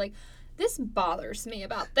something and be like, this bothers me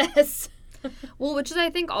about this. Well, which is, I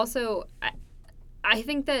think, also, I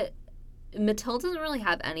think that Mattel doesn't really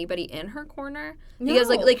have anybody in her corner. Because,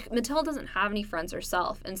 like Mattel doesn't have any friends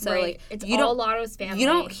herself. And so, like, it's all Lotto's family. You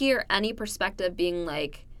don't hear any perspective being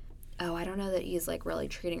like, oh, I don't know that he's, like, really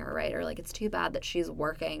treating her right. Or, like, it's too bad that she's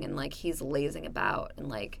working and, like, he's lazing about and,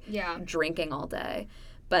 like, drinking all day.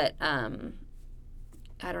 But,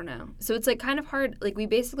 I don't know. So it's, like, kind of hard. Like, we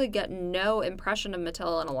basically get no impression of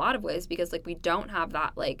Mattel in a lot of ways because, like, we don't have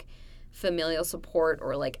that, like, familial support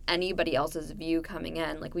or, like, anybody else's view coming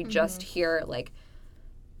in. Like, we just hear, like,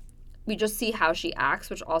 we just see how she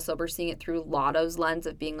acts, which also we're seeing it through Lotto's lens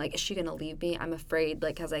of being like, is she going to leave me? I'm afraid,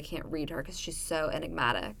 like, because I can't read her because she's so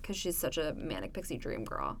enigmatic, because she's such a manic pixie dream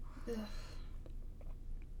girl. Ugh.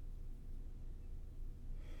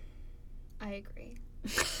 I agree.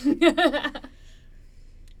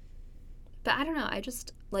 But I don't know. I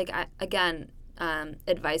just, like,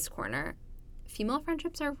 advice corner. Female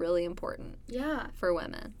friendships are really important. Yeah. For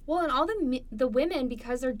women. Well, and all the women,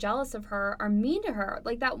 because they're jealous of her, are mean to her.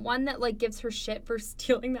 Like, that one that, like, gives her shit for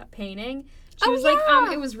stealing that painting. She was like,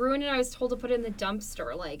 it was ruined and I was told to put it in the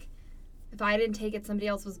dumpster. Like, if I didn't take it, somebody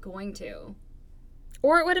else was going to.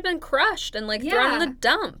 Or it would have been crushed and, like, thrown in the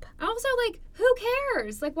dump. Also, like, who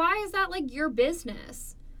cares? Like, why is that, like, your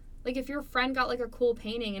business? Like, if your friend got, like, a cool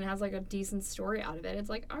painting and has, like, a decent story out of it, it's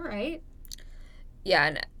like, all right. Yeah,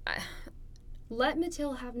 and let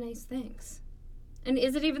Mattel have nice things. And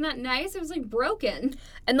is it even that nice? It was, like, broken.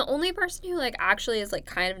 And the only person who, like, actually is, like,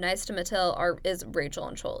 kind of nice to Mattel is Rachel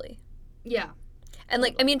and Choli. Yeah. And,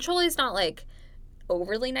 like, I mean, Choli's not, like,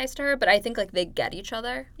 overly nice to her, but I think, like, they get each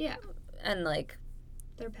other. Yeah. And, like...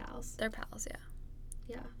 They're pals. They're pals, yeah.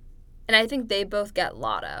 Yeah. And I think they both get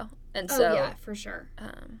Lotto. And so... Oh, yeah, for sure.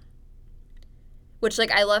 Which,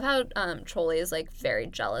 like, I love how Choli is, like, very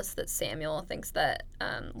jealous that Samuel thinks that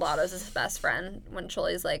Lotto's his best friend when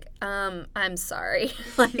Choli's like, I'm sorry.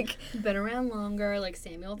 Like... Been around longer. Like,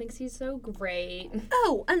 Samuel thinks he's so great.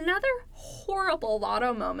 Oh, another horrible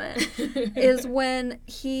Lotto moment is when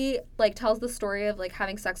he, like, tells the story of, like,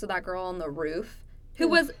 having sex with that girl on the roof. Who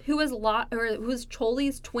was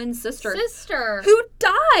Choli's twin sister. Who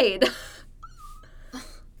died.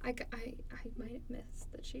 I might have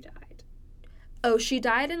missed that she died. Oh, she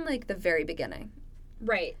died in, like, the very beginning.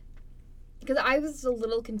 Right. Because I was a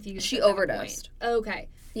little confused. She overdosed. Okay.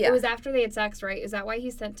 Yeah. It was after they had sex, right? Is that why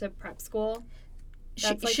he's sent to prep school?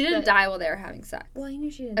 She didn't die while they were having sex. Well, I knew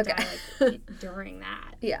she didn't die, like, during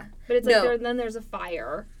that. Yeah. But it's like, then there's a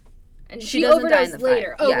fire. And she doesn't die in the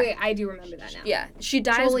later. Fire. Okay, I do remember that now. Yeah, she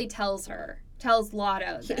dies. Choli tells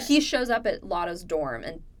Lotto. He shows up at Lotto's dorm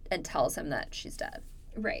and tells him that she's dead.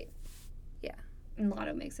 Right. Yeah. And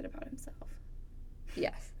Lotto makes it about himself.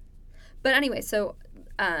 Yes. But anyway, so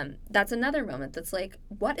that's another moment that's like,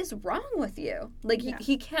 what is wrong with you? Like,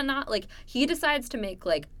 he cannot, like, he decides to make,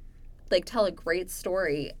 like, tell a great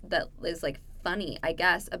story that is, like, funny, I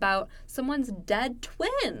guess, about someone's dead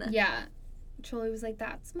twin. Yeah. Choli was like,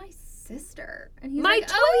 that's my sister. And he's my like,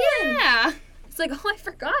 twin! Oh, yeah. It's like, oh, I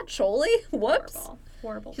forgot, Choli. Whoops.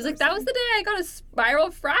 Horrible. He's like, that was the day I got a spiral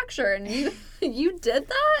fracture, and you did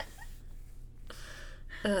that?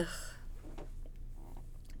 Ugh.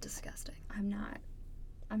 Disgusting. I'm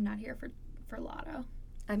not here for Lotto.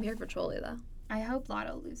 I'm here for Choli, though. I hope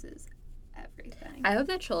Lotto loses everything. I hope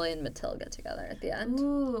that Choli and Mathilde get together at the end.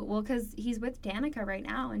 Ooh, well, because he's with Danica right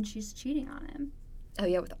now, and she's cheating on him. Oh,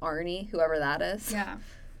 yeah, with Arnie, whoever that is. Yeah.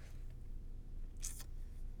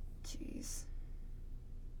 Jeez.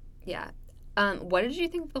 Yeah. What did you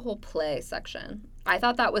think of the whole play section? I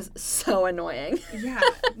thought that was so annoying. Yeah,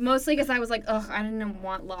 mostly because I was like, ugh, I didn't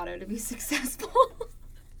want Lotto to be successful.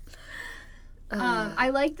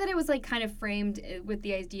 I like that it was, like, kind of framed with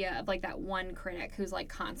the idea of, like, that one critic who's, like,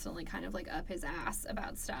 constantly kind of, like, up his ass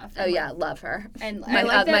about stuff. And, yeah, love her. And my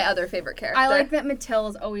other favorite character. I like that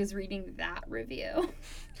Mathilde is always reading that review.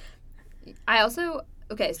 I also...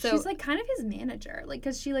 Okay, so... She's, like, kind of his manager. Like,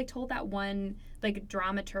 because she, like, told that one, like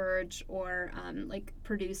dramaturge or like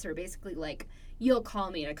producer basically like, you'll call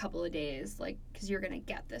me in a couple of days, like, because you're going to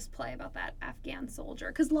get this play about that Afghan soldier.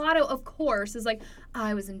 Because Lotto, of course, is like,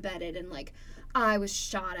 I was embedded and, like, I was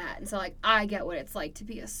shot at. And so, like, I get what it's like to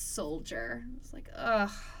be a soldier. It's like, ugh.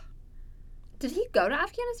 Did he go to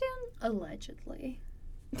Afghanistan? Allegedly.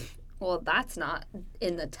 Well, that's not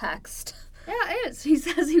in the text. Yeah, it is. He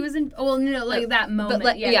says he was in, well, no, like that moment.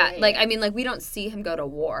 But like, I mean, like, we don't see him go to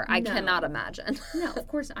war. I cannot imagine. No, of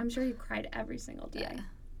course. I'm sure he cried every single day. Yeah.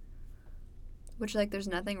 Which, like, there's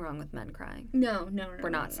nothing wrong with men crying. No. We're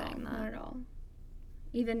not saying that. Not at all.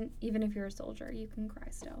 Even if you're a soldier, you can cry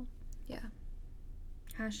still. Yeah.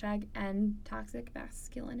 Hashtag end toxic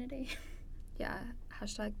masculinity. Yeah.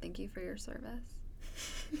 Hashtag thank you for your service.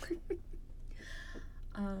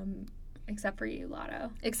 Except for you, Lotto.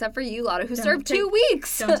 Except for you, Lotto, who served 2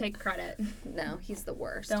 weeks. Don't take credit. No, he's the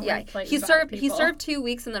worst. Don't yeah, he served 2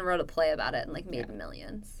 weeks and then wrote a play about it and like made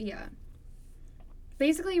millions. Yeah.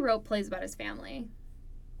 Basically, he wrote plays about his family.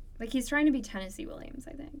 Like, he's trying to be Tennessee Williams,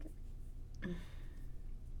 I think.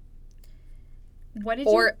 What did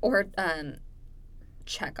Or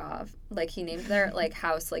Chekhov. Like, he named their, like,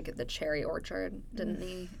 house, like, the cherry orchard, didn't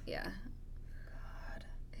he? Yeah. God.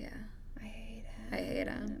 Yeah. I I hate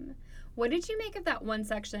him. What did you make of that one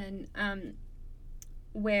section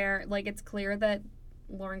where, like, it's clear that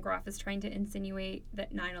Lauren Groff is trying to insinuate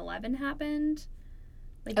that 9/11 happened?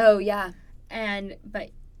 Like, oh, yeah.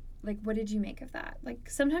 But, like, what did you make of that? Like,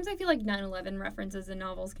 sometimes I feel like 9/11 references in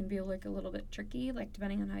novels can be, like, a little bit tricky, like,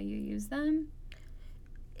 depending on how you use them.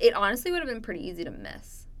 It honestly would have been pretty easy to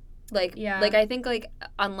miss. Like, yeah. Like, I think, like,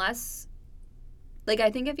 unless... Like,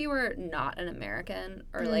 I think if you were not an American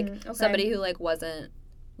or, like, somebody who, like, wasn't,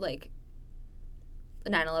 like...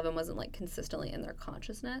 9/11 wasn't, like, consistently in their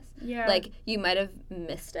consciousness. Yeah. Like, you might have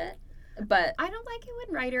missed it, but... I don't like it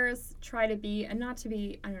when writers try to be, and not to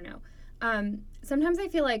be, I don't know... sometimes I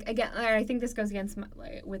feel like, again, I think this goes against my,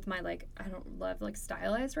 I don't love, like,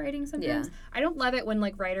 stylized writing sometimes. Yeah. I don't love it when,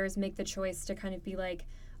 like, writers make the choice to kind of be, like,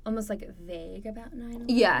 almost, like, vague about 9/11.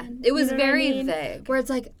 Yeah, it was very vague. Where it's,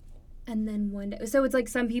 like, and then one day. So it's, like,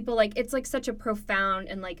 some people, like, it's, like, such a profound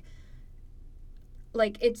and, like,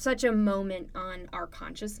 it's such a moment on our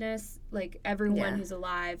consciousness. Like, everyone who's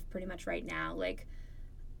alive pretty much right now, like,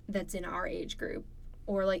 that's in our age group.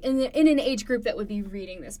 Or, like, in an age group that would be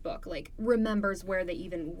reading this book, like, remembers where they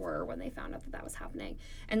even were when they found out that was happening.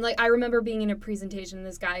 And, like, I remember being in a presentation,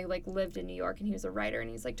 this guy who, like, lived in New York, and he was a writer, and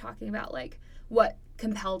he's, like, talking about, like, what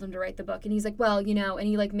compelled him to write the book. And he's like, well, you know, and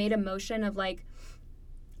he, like, made a motion of,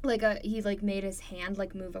 he, like, made his hand,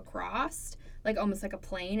 like, move across, like, almost like a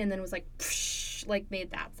plane, and then was, like, psh, like,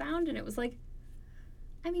 made that sound. And it was, like,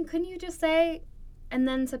 I mean, couldn't you just say, and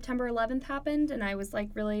then September 11th happened, and I was, like,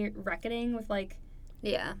 really reckoning with, like,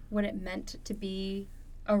 yeah, what it meant to be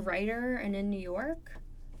a writer and in New York.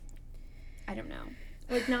 I don't know.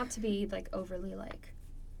 Like, not to be, like, overly, like...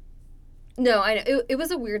 No, I know. It was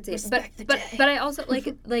a weird scene. But I also,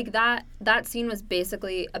 like that scene was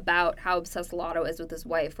basically about how obsessed Lotto is with his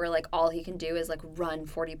wife, where, like, all he can do is, like, run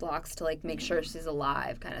 40 blocks to, like, make sure she's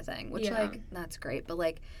alive kind of thing. Which, like, that's great. But,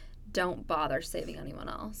 like, don't bother saving anyone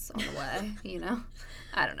else on the way, you know?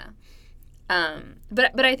 I don't know.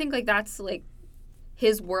 But I think, like, that's, like,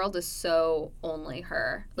 his world is so only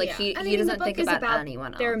her. Like, he doesn't think about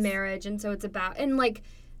anyone else. Their marriage, and so it's about, and, like,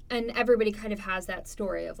 and everybody kind of has that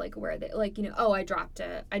story of, like, where they, like, you know, oh, I dropped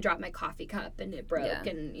my coffee cup and it broke,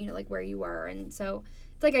 and, you know, like, where you were. And so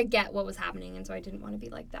it's like I get what was happening, and so I didn't want to be,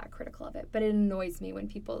 like, that critical of it. But it annoys me when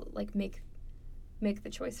people, like, make the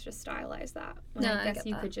choice to stylize that. When I guess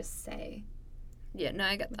you could just say. Yeah, no,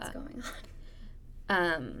 I get what's that. Going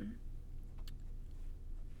on.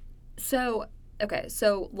 So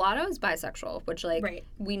Lotto is bisexual, which, like,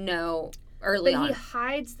 we know early on. But he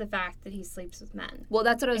hides the fact that he sleeps with men. Well,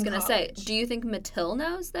 that's what I was going to say. Do you think Mathilde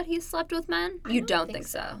knows that he's slept with men? You don't think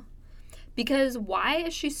so. Because why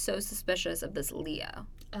is she so suspicious of this Leo?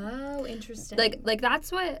 Oh, interesting. Like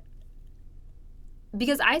that's what...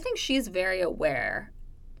 Because I think she's very aware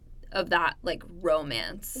of that, like,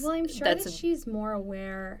 romance. Well, I'm sure that she's more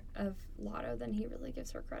aware of Lotto than he really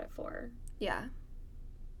gives her credit for. Yeah.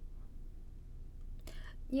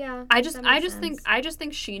 Yeah. I just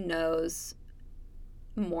think she knows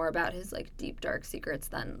more about his, like, deep dark secrets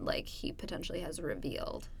than, like, he potentially has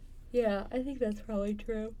revealed. Yeah, I think that's probably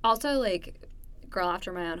true. Also, like, girl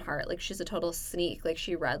after my own heart, like, she's a total sneak. Like,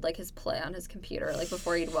 she read, like, his play on his computer, like,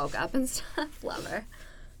 before he'd woke up and stuff. Love her.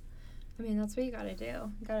 I mean, that's what you gotta do.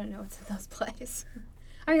 You gotta know what's in those plays.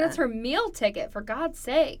 I mean, that's her meal ticket, for God's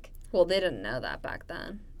sake. Well, they didn't know that back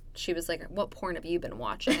then. She was like, what porn have you been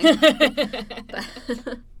watching?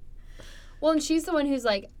 Well, and she's the one who's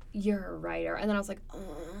like, you're a writer. And then I was like, ugh.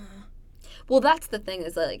 Well, that's the thing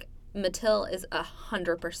is, like, Mathilde is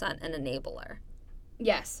 100% an enabler.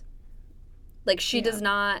 Yes. Like, she does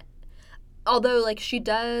not... Although, like, she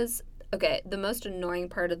does... Okay, the most annoying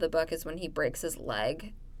part of the book is when he breaks his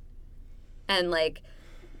leg and, like,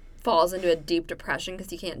 falls into a deep depression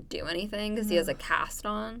because he can't do anything because he has a cast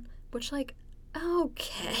on. Which, like,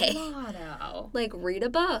 okay. Lotto. Like, read a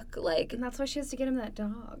book. Like, and that's why she has to get him that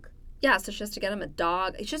dog. Yeah, so she has to get him a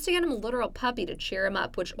dog. She has to get him a literal puppy to cheer him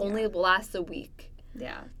up, which only lasts a week.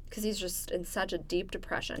 Yeah. Because he's just in such a deep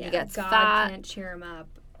depression. Yeah, he gets God fat. Can't cheer him up.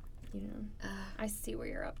 You know, I see where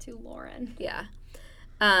you're up to, Lauren. Yeah.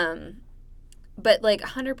 But, like,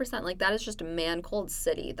 100%, like, that is just a man-cold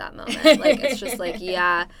city, that moment. Like, it's just like,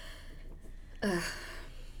 yeah. Ugh.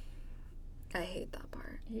 I hate that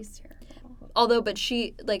part. He's terrible. Although, but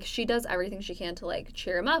she does everything she can to, like,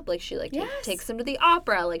 cheer him up. Like, she, like, takes him to the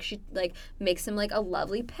opera. Like, she, like, makes him, like, a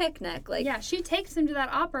lovely picnic. Like, yeah, she takes him to that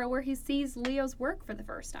opera where he sees Leo's work for the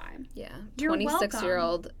first time. Yeah.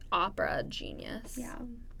 26-year-old opera genius. Yeah,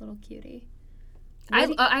 little cutie.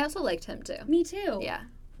 I also liked him, too. Me, too. Yeah.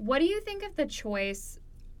 What do you think of the choice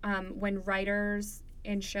when writers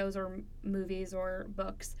in shows or movies or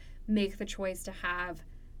books make the choice to have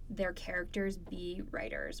their characters be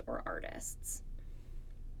writers or artists?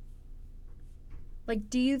 Like,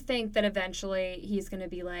 do you think that eventually he's going to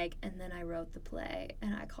be like, and then I wrote the play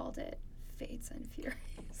and I called it Fates and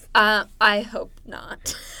Furies? I hope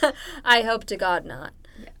not. I hope to God not.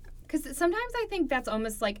 Yeah. Because sometimes I think that's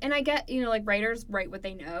almost like, and I get, you know, like, writers write what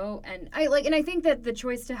they know, and I think that the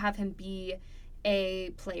choice to have him be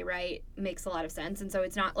a playwright makes a lot of sense, and so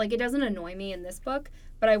it's not, like, it doesn't annoy me in this book,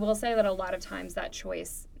 but I will say that a lot of times that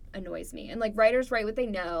choice annoys me. And, like, writers write what they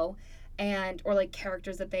know, or, like,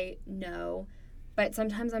 characters that they know, but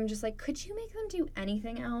sometimes I'm just like, could you make them do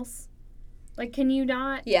anything else? Like, can you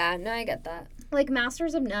not? Yeah, no, I get that. Like,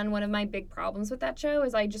 Masters of None, one of my big problems with that show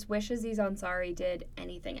is I just wish Aziz Ansari did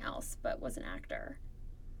anything else but was an actor.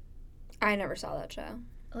 I never saw that show.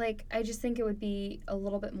 Like, I just think it would be a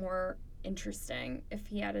little bit more interesting if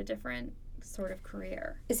he had a different sort of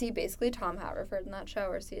career. Is he basically Tom Haverford in that show,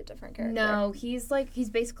 or is he a different character? No, he's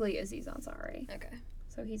basically Aziz Ansari. Okay.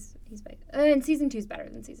 So he's and season 2 is better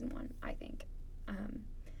than season 1, I think.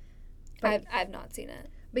 I've not seen it.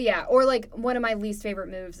 But yeah, or, like, one of my least favorite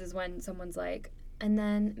moves is when someone's like, and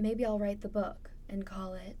then maybe I'll write the book and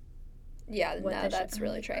call it. Yeah, no, that's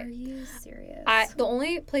really true. Are you serious? The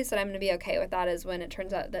only place that I'm going to be okay with that is when it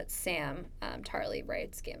turns out that Sam Tarly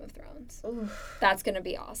writes Game of Thrones. Oof. That's going to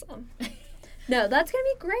be awesome. No, that's going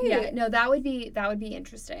to be great. Yeah, no, that would be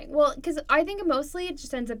interesting. Well, because I think mostly it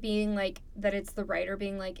just ends up being, like, that it's the writer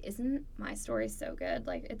being like, isn't my story so good?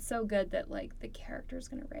 Like, it's so good that, like, the character's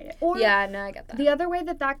going to write it. Or yeah, no, I get that. The other way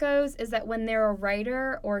that goes is that when they're a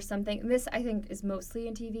writer or something, this, I think, is mostly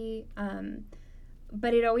in TV,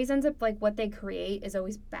 but it always ends up, like, what they create is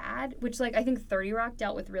always bad, which, like, I think 30 Rock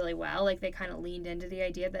dealt with really well. Like, they kind of leaned into the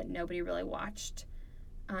idea that nobody really watched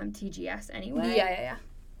TGS anyway. Yeah.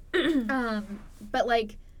 But,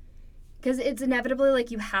 like, because it's inevitably,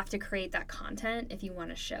 like, you have to create that content if you want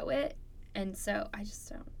to show it, and so I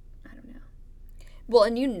don't know. Well,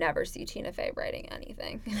 and you never see Tina Fey writing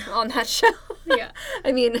anything on that show. Yeah.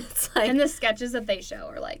 I mean, it's like... And the sketches that they show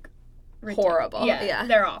are, like, horrible. Yeah.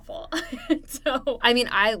 They're awful. So... I mean,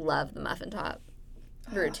 I love the Muffin Top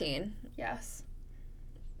routine. Yes.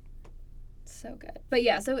 So good. But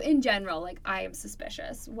yeah, so in general, like, I am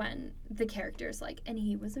suspicious when the character's like, and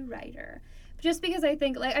he was a writer. Just because I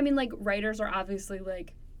think, like, I mean, like, writers are obviously,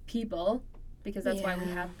 like, people, because that's why we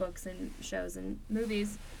have books and shows and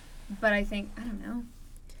movies. But I think, I don't know,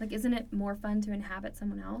 like, isn't it more fun to inhabit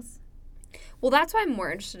someone else? Well, that's why I'm more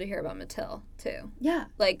interested to hear about Mathilde, too. Yeah.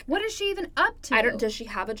 Like, what is she even up to? Does she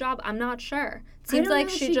have a job? I'm not sure. It seems like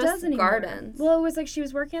she just gardens. Well, it was like she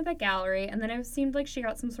was working at that gallery, and then it seemed like she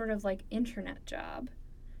got some sort of, like, internet job.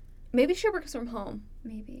 Maybe she works from home.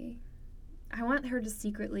 Maybe. I want her to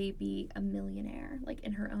secretly be a millionaire, like,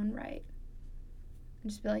 in her own right.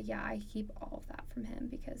 And just be like, yeah, I keep all of that from him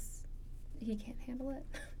because he can't handle it.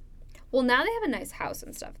 Well, now they have a nice house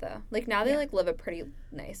and stuff, though. Like, now they, like, live a pretty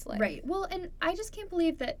nice life. Right. Well, and I just can't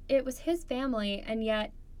believe that it was his family, and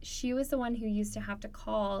yet she was the one who used to have to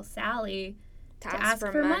call Sally to ask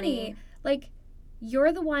for money. Like,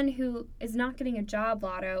 you're the one who is not getting a job,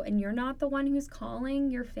 Lotto, and you're not the one who's calling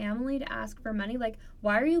your family to ask for money. Like,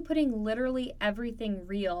 why are you putting literally everything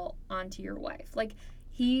real onto your wife? Like,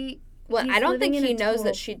 Well, I don't think he knows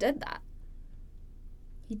that she did that.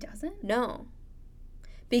 He doesn't? No.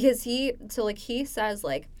 Because he says,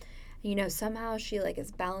 like, you know, somehow she, like,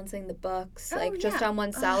 is balancing the books, like, just on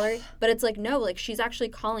one salary. But it's like, no, like, she's actually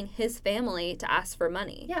calling his family to ask for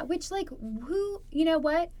money. Yeah, which, like, who, you know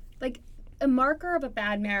what? Like, a marker of a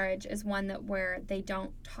bad marriage is one that where they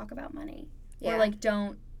don't talk about money. Yeah. Or, like,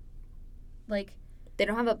 don't, like... They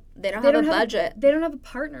don't have a budget. They don't have a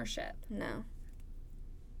partnership. No.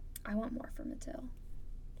 I want more for Mathilde.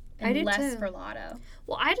 I do less too. For Lotto.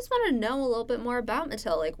 Well, I just want to know a little bit more about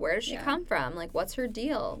Mathilde. Like, where does she come from? Like, what's her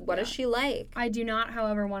deal? What is she like? I do not,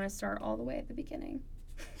 however, want to start all the way at the beginning.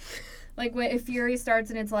 Like, if Fury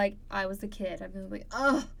starts and it's like, I was the kid, I'm like,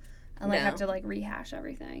 ugh. And, like, have to, like, rehash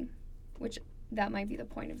everything. Which, that might be the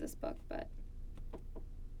point of this book, but...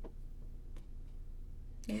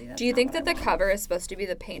 Do you think that the cover is supposed to be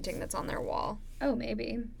the painting that's on their wall? Oh,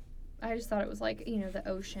 maybe. I just thought it was, like, you know, the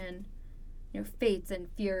ocean... You know, fates and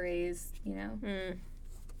furies, you know.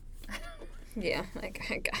 Yeah, I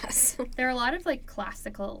guess. There are a lot of, like,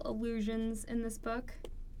 classical allusions in this book.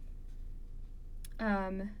 You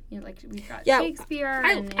know, like, we've got Shakespeare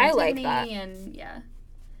and Antigone. I like that. And,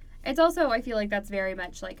 It's also, I feel like that's very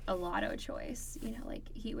much, like, a Lotto choice. You know, like,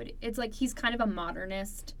 it's like he's kind of a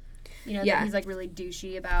modernist. You know, that he's, like, really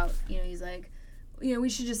douchey about, you know, he's like, you know, we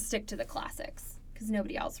should just stick to the classics. Because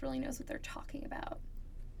nobody else really knows what they're talking about.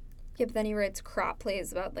 Yeah, but then he writes crop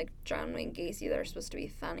plays about, like, John Wayne Gacy that are supposed to be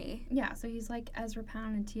funny. Yeah, so he's like Ezra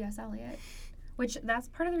Pound and T.S. Eliot. Which, that's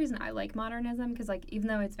part of the reason I like modernism, because, like, even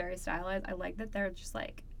though it's very stylized, I like that they're just,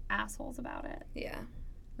 like, assholes about it. Yeah.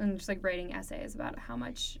 And just, like, writing essays about how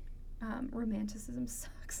much romanticism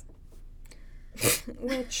sucks.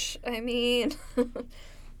 Which, I mean...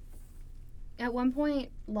 At one point,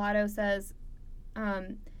 Lotto says...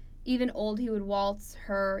 Even old, he would waltz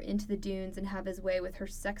her into the dunes and have his way with her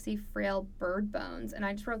sexy, frail bird bones. And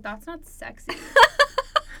I just wrote, that's not sexy.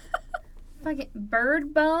 Fucking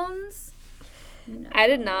bird bones? No. I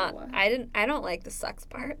don't like the sex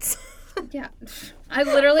parts. Yeah. I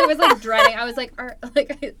literally was, like, dreading. I was like,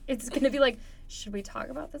 it's going to be like, should we talk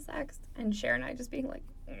about the sex? And Sharon and I just being like,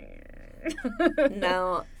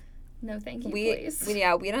 no. No, thank you, please. We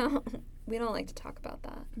don't like to talk about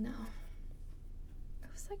that. No.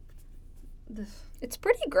 It's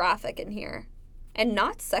pretty graphic in here. And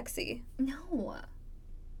not sexy. No.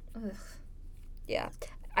 Ugh. Yeah.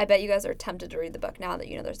 I bet you guys are tempted to read the book now that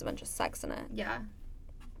you know there's a bunch of sex in it. Yeah.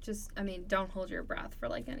 Just, I mean, don't hold your breath for,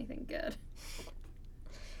 like, anything good.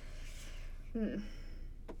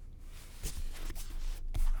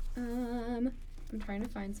 I'm trying to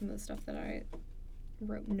find some of the stuff that I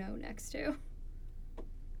wrote no next to.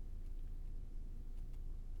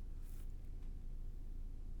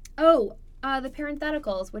 Oh, the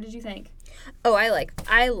parentheticals. What did you think? Oh, I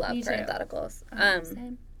love parentheticals.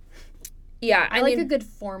 Same. Yeah, I like a good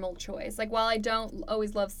formal choice. Like, while I don't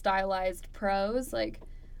always love stylized prose, like,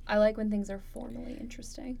 I like when things are formally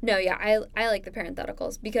interesting. No, yeah, I like the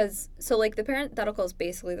parentheticals because, so, like, the parentheticals,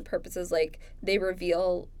 basically the purpose is, like, they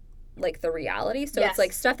reveal, like, the reality. So It's,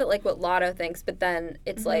 like, stuff that, like, what Lotto thinks, but then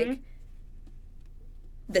it's, like,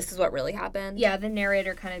 this is what really happened. Yeah, the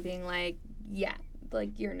narrator kind of being like, yeah,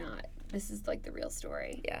 like, you're not. This is, like, the real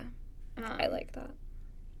story. Yeah. I like that.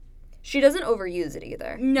 She doesn't overuse it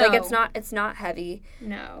either. No. Like, it's not heavy.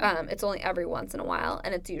 No. It's only every once in a while,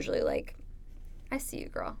 and it's usually, like, I see you,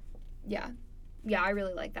 girl. Yeah. Yeah, I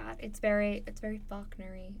really like that. It's very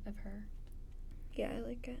Faulkner-y of her. Yeah, I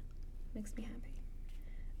like it. Makes me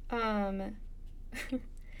happy.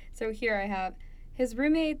 So here I have, his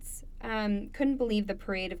roommates couldn't believe the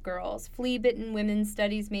parade of girls. Flea-bitten women's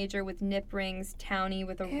studies major with nip rings, townie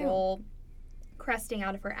with a roll cresting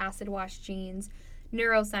out of her acid-wash jeans,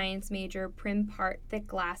 neuroscience major, prim part, thick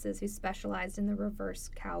glasses who specialized in the reverse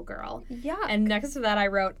cowgirl. Yeah. And next to that I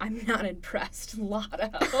wrote, I'm not impressed, Lotto.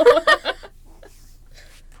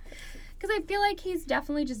 Because I feel like he's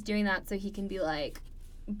definitely just doing that so he can be, like,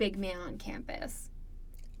 big man on campus.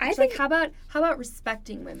 I think, like, how about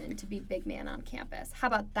respecting women to be big man on campus? How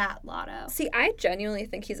about that, Lotto? See, I genuinely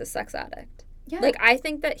think he's a sex addict. Yeah. Like, I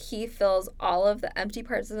think that he fills all of the empty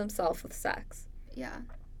parts of himself with sex. Yeah.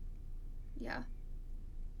 Yeah.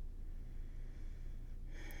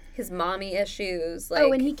 His mommy issues, like...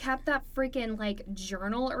 Oh, and he kept that freaking, like,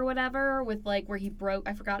 journal or whatever with, like, where he broke...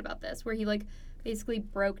 I forgot about this. Where he, like, basically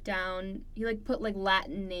broke down... He, like, put, like,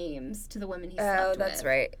 Latin names to the women he slept with. Oh, that's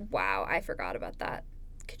right. Wow, I forgot about that.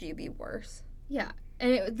 Could you be worse? Yeah.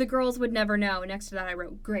 And the girls would never know. Next to that, I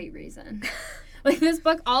wrote, great reason. Like, this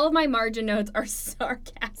book, all of my margin notes are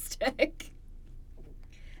sarcastic.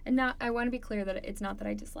 And now, I want to be clear that it's not that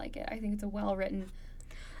I dislike it. I think it's a well-written...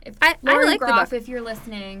 I like Groff, the book. If you're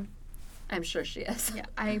listening... I'm sure she is. Yeah,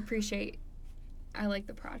 I like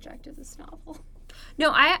the project of this novel.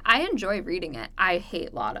 No, I enjoy reading it. I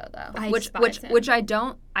hate Lotto though, which I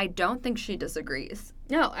don't think she disagrees.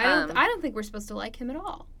 No, I don't think we're supposed to like him at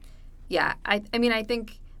all. Yeah, I mean I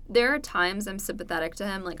think there are times I'm sympathetic to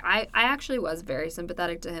him. Like I actually was very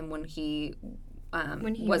sympathetic to him when he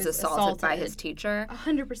was assaulted by his teacher.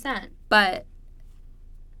 100%. But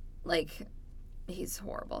like he's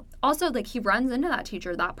horrible. Also, like he runs into that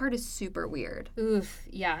teacher. That part is super weird. Oof,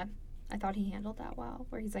 yeah. I thought he handled that well.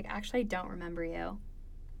 Where he's like, actually, I don't remember you.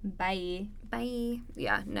 Bye. Bye.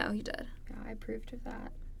 Yeah, no, he did. Yeah, I approved of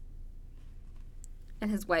that.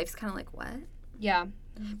 And his wife's kind of like, what? Yeah.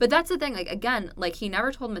 But that's the thing. Like, again, like he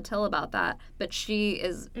never told Matil about that, but she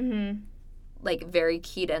is like very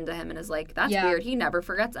keyed into him and is like, that's weird. He never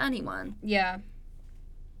forgets anyone. Yeah.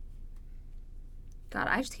 God,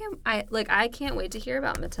 I just can't. I can't wait to hear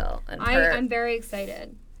about Matil and I'm very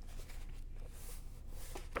excited.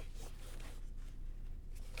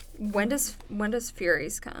 When does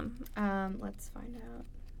Furies come? Let's find out.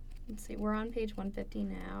 Let's see. We're on page 150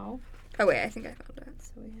 now. Oh wait, I think I found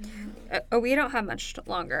it. So we don't have much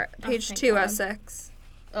longer. Page 206.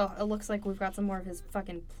 Oh, it looks like we've got some more of his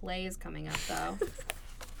fucking plays coming up though.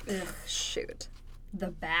 Ugh, shoot.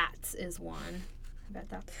 The Bats is one. I bet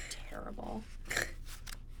that's terrible.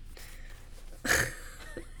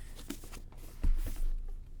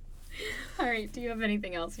 All right. Do you have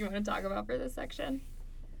anything else you want to talk about for this section?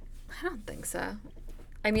 I don't think so.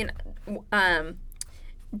 I mean,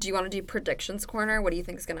 do you want to do predictions corner? What do you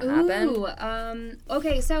think is going to happen? Ooh,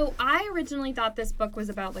 okay. So I originally thought this book was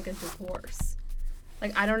about like a divorce.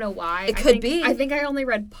 Like I don't know why. It could be. I think I only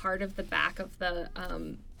read part of the back of the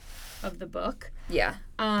book. Yeah.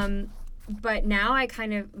 But now I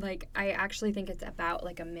kind of like I actually think it's about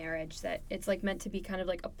like a marriage that it's like meant to be kind of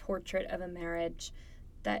like a portrait of a marriage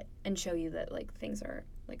that and show you that like things are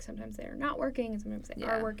like sometimes they're not working and sometimes they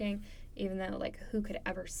are working, even though like who could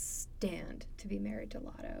ever stand to be married to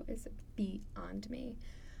Lotto is beyond me.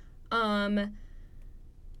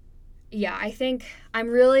 Yeah, I think I'm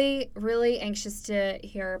really, really anxious to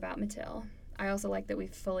hear about Matil. I also like that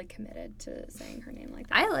we've fully committed to saying her name like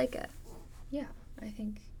that. I like it. Yeah, I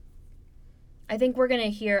think we're going to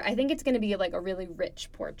hear, I think it's going to be like a really rich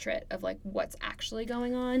portrait of like what's actually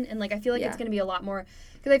going on. And like, I feel like it's going to be a lot more,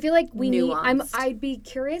 because I feel like I'd be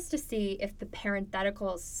curious to see if the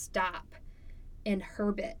parentheticals stop in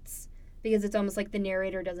her bits, because it's almost like the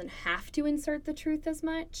narrator doesn't have to insert the truth as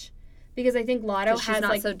much. Because I think Lotto has she's not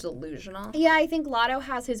like, so delusional. Yeah, I think Lotto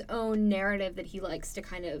has his own narrative that he likes to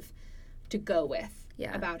kind of to go with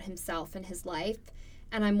about himself and his life.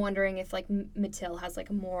 And I'm wondering if like Matil has like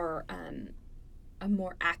a more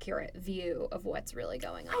accurate view of what's really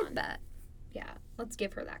going on. I bet. Yeah, let's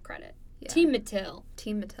give her that credit. Yeah. Team Matil.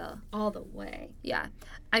 Team Matil. All the way. Yeah.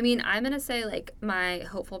 I mean, I'm going to say, like, my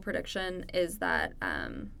hopeful prediction is that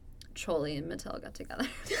Choli and Matil get together.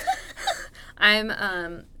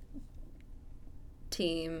 I'm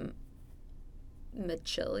Team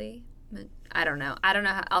Machili. I don't know.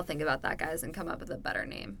 How, I'll think about that, guys, and come up with a better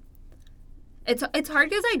name. It's hard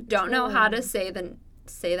because I don't know how to say the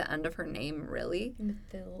end of her name, really.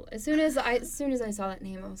 Mathil. As soon as I saw that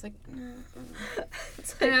name, I was like,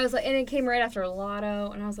 and I was like, and it came right after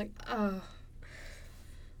Lotto, and I was like, oh,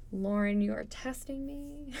 Lauren, you are testing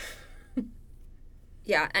me.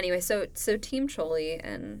 Yeah. Anyway, so Team Choli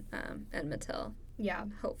and Matil. Yeah.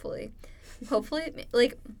 Hopefully,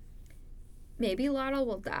 like maybe Lotto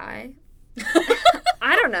will die.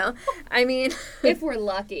 I don't know. I mean, if we're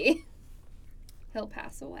lucky, he'll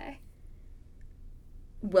pass away.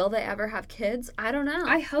 Will they ever have kids? I don't know.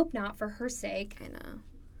 I hope not, for her sake. I know.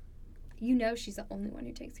 You know she's the only one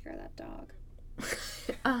who takes care of that dog.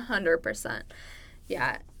 100%.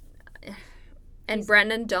 Yeah. And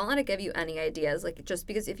Brendan, don't let it give you any ideas. Like, just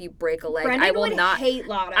because if you break a leg, I will not hate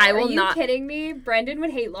Lotto. Are you kidding me? Brendan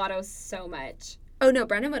would hate Lotto so much. Oh, no.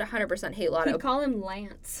 Brendan would 100% hate Lotto. He'd call him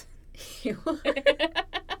Lance. He would.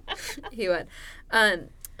 He would.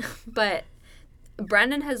 But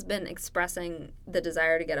Brendan has been expressing the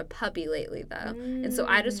desire to get a puppy lately, though. And so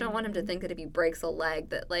I just don't want him to think that if he breaks a leg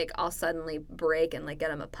that, like, I'll suddenly break and, like,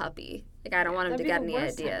 get him a puppy. Like, I don't want him to get any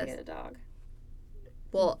ideas. Time to get a dog.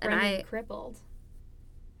 Well, Brendan and crippled.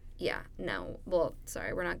 Yeah, no. Well,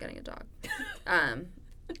 sorry, we're not getting a dog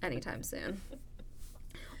anytime soon.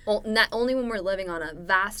 Well, not only when we're living on a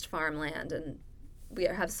vast farmland and we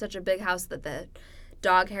have such a big house that the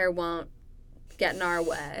dog hair won't get in our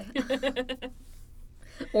way.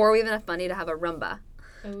 Or we have enough money to have a Roomba.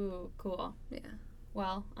 Ooh, cool. Yeah.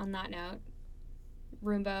 Well, on that note,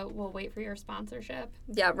 Roomba will wait for your sponsorship.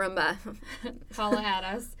 Yeah, Roomba. Holla at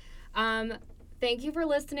us. Thank you for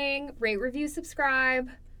listening. Rate, review,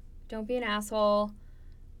 subscribe. Don't be an asshole.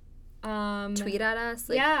 Tweet at us.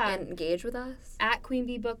 And engage with us. At Queen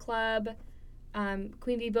Bee Book Club.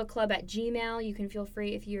 Queen Bee Book Club at Gmail. You can feel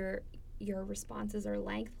free if your responses are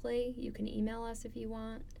lengthy. You can email us if you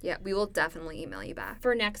want. Yeah, we will definitely email you back.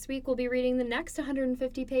 For next week, we'll be reading the next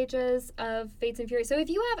 150 pages of Fates and Fury. So if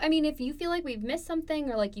you feel like we've missed something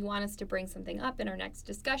or like you want us to bring something up in our next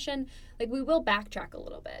discussion, like we will backtrack a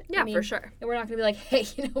little bit. Yeah, for sure. And we're not going to be like, hey,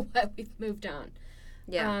 you know what? We've moved on.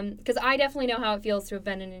 Yeah. Because I definitely know how it feels to have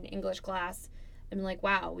been in an English class and like,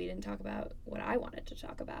 wow, we didn't talk about what I wanted to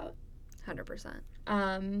talk about. 100%.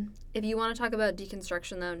 If you want to talk about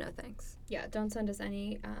deconstruction, though, no thanks. Yeah, don't send us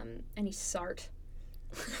any SART.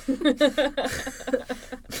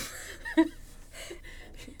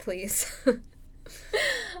 Please.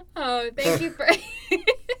 Oh, thank you for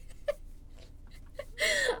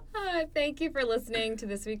thank you for listening to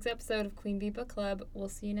this week's episode of Queen Bee Book Club. We'll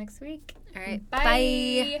see you next week. All right.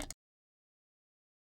 Bye.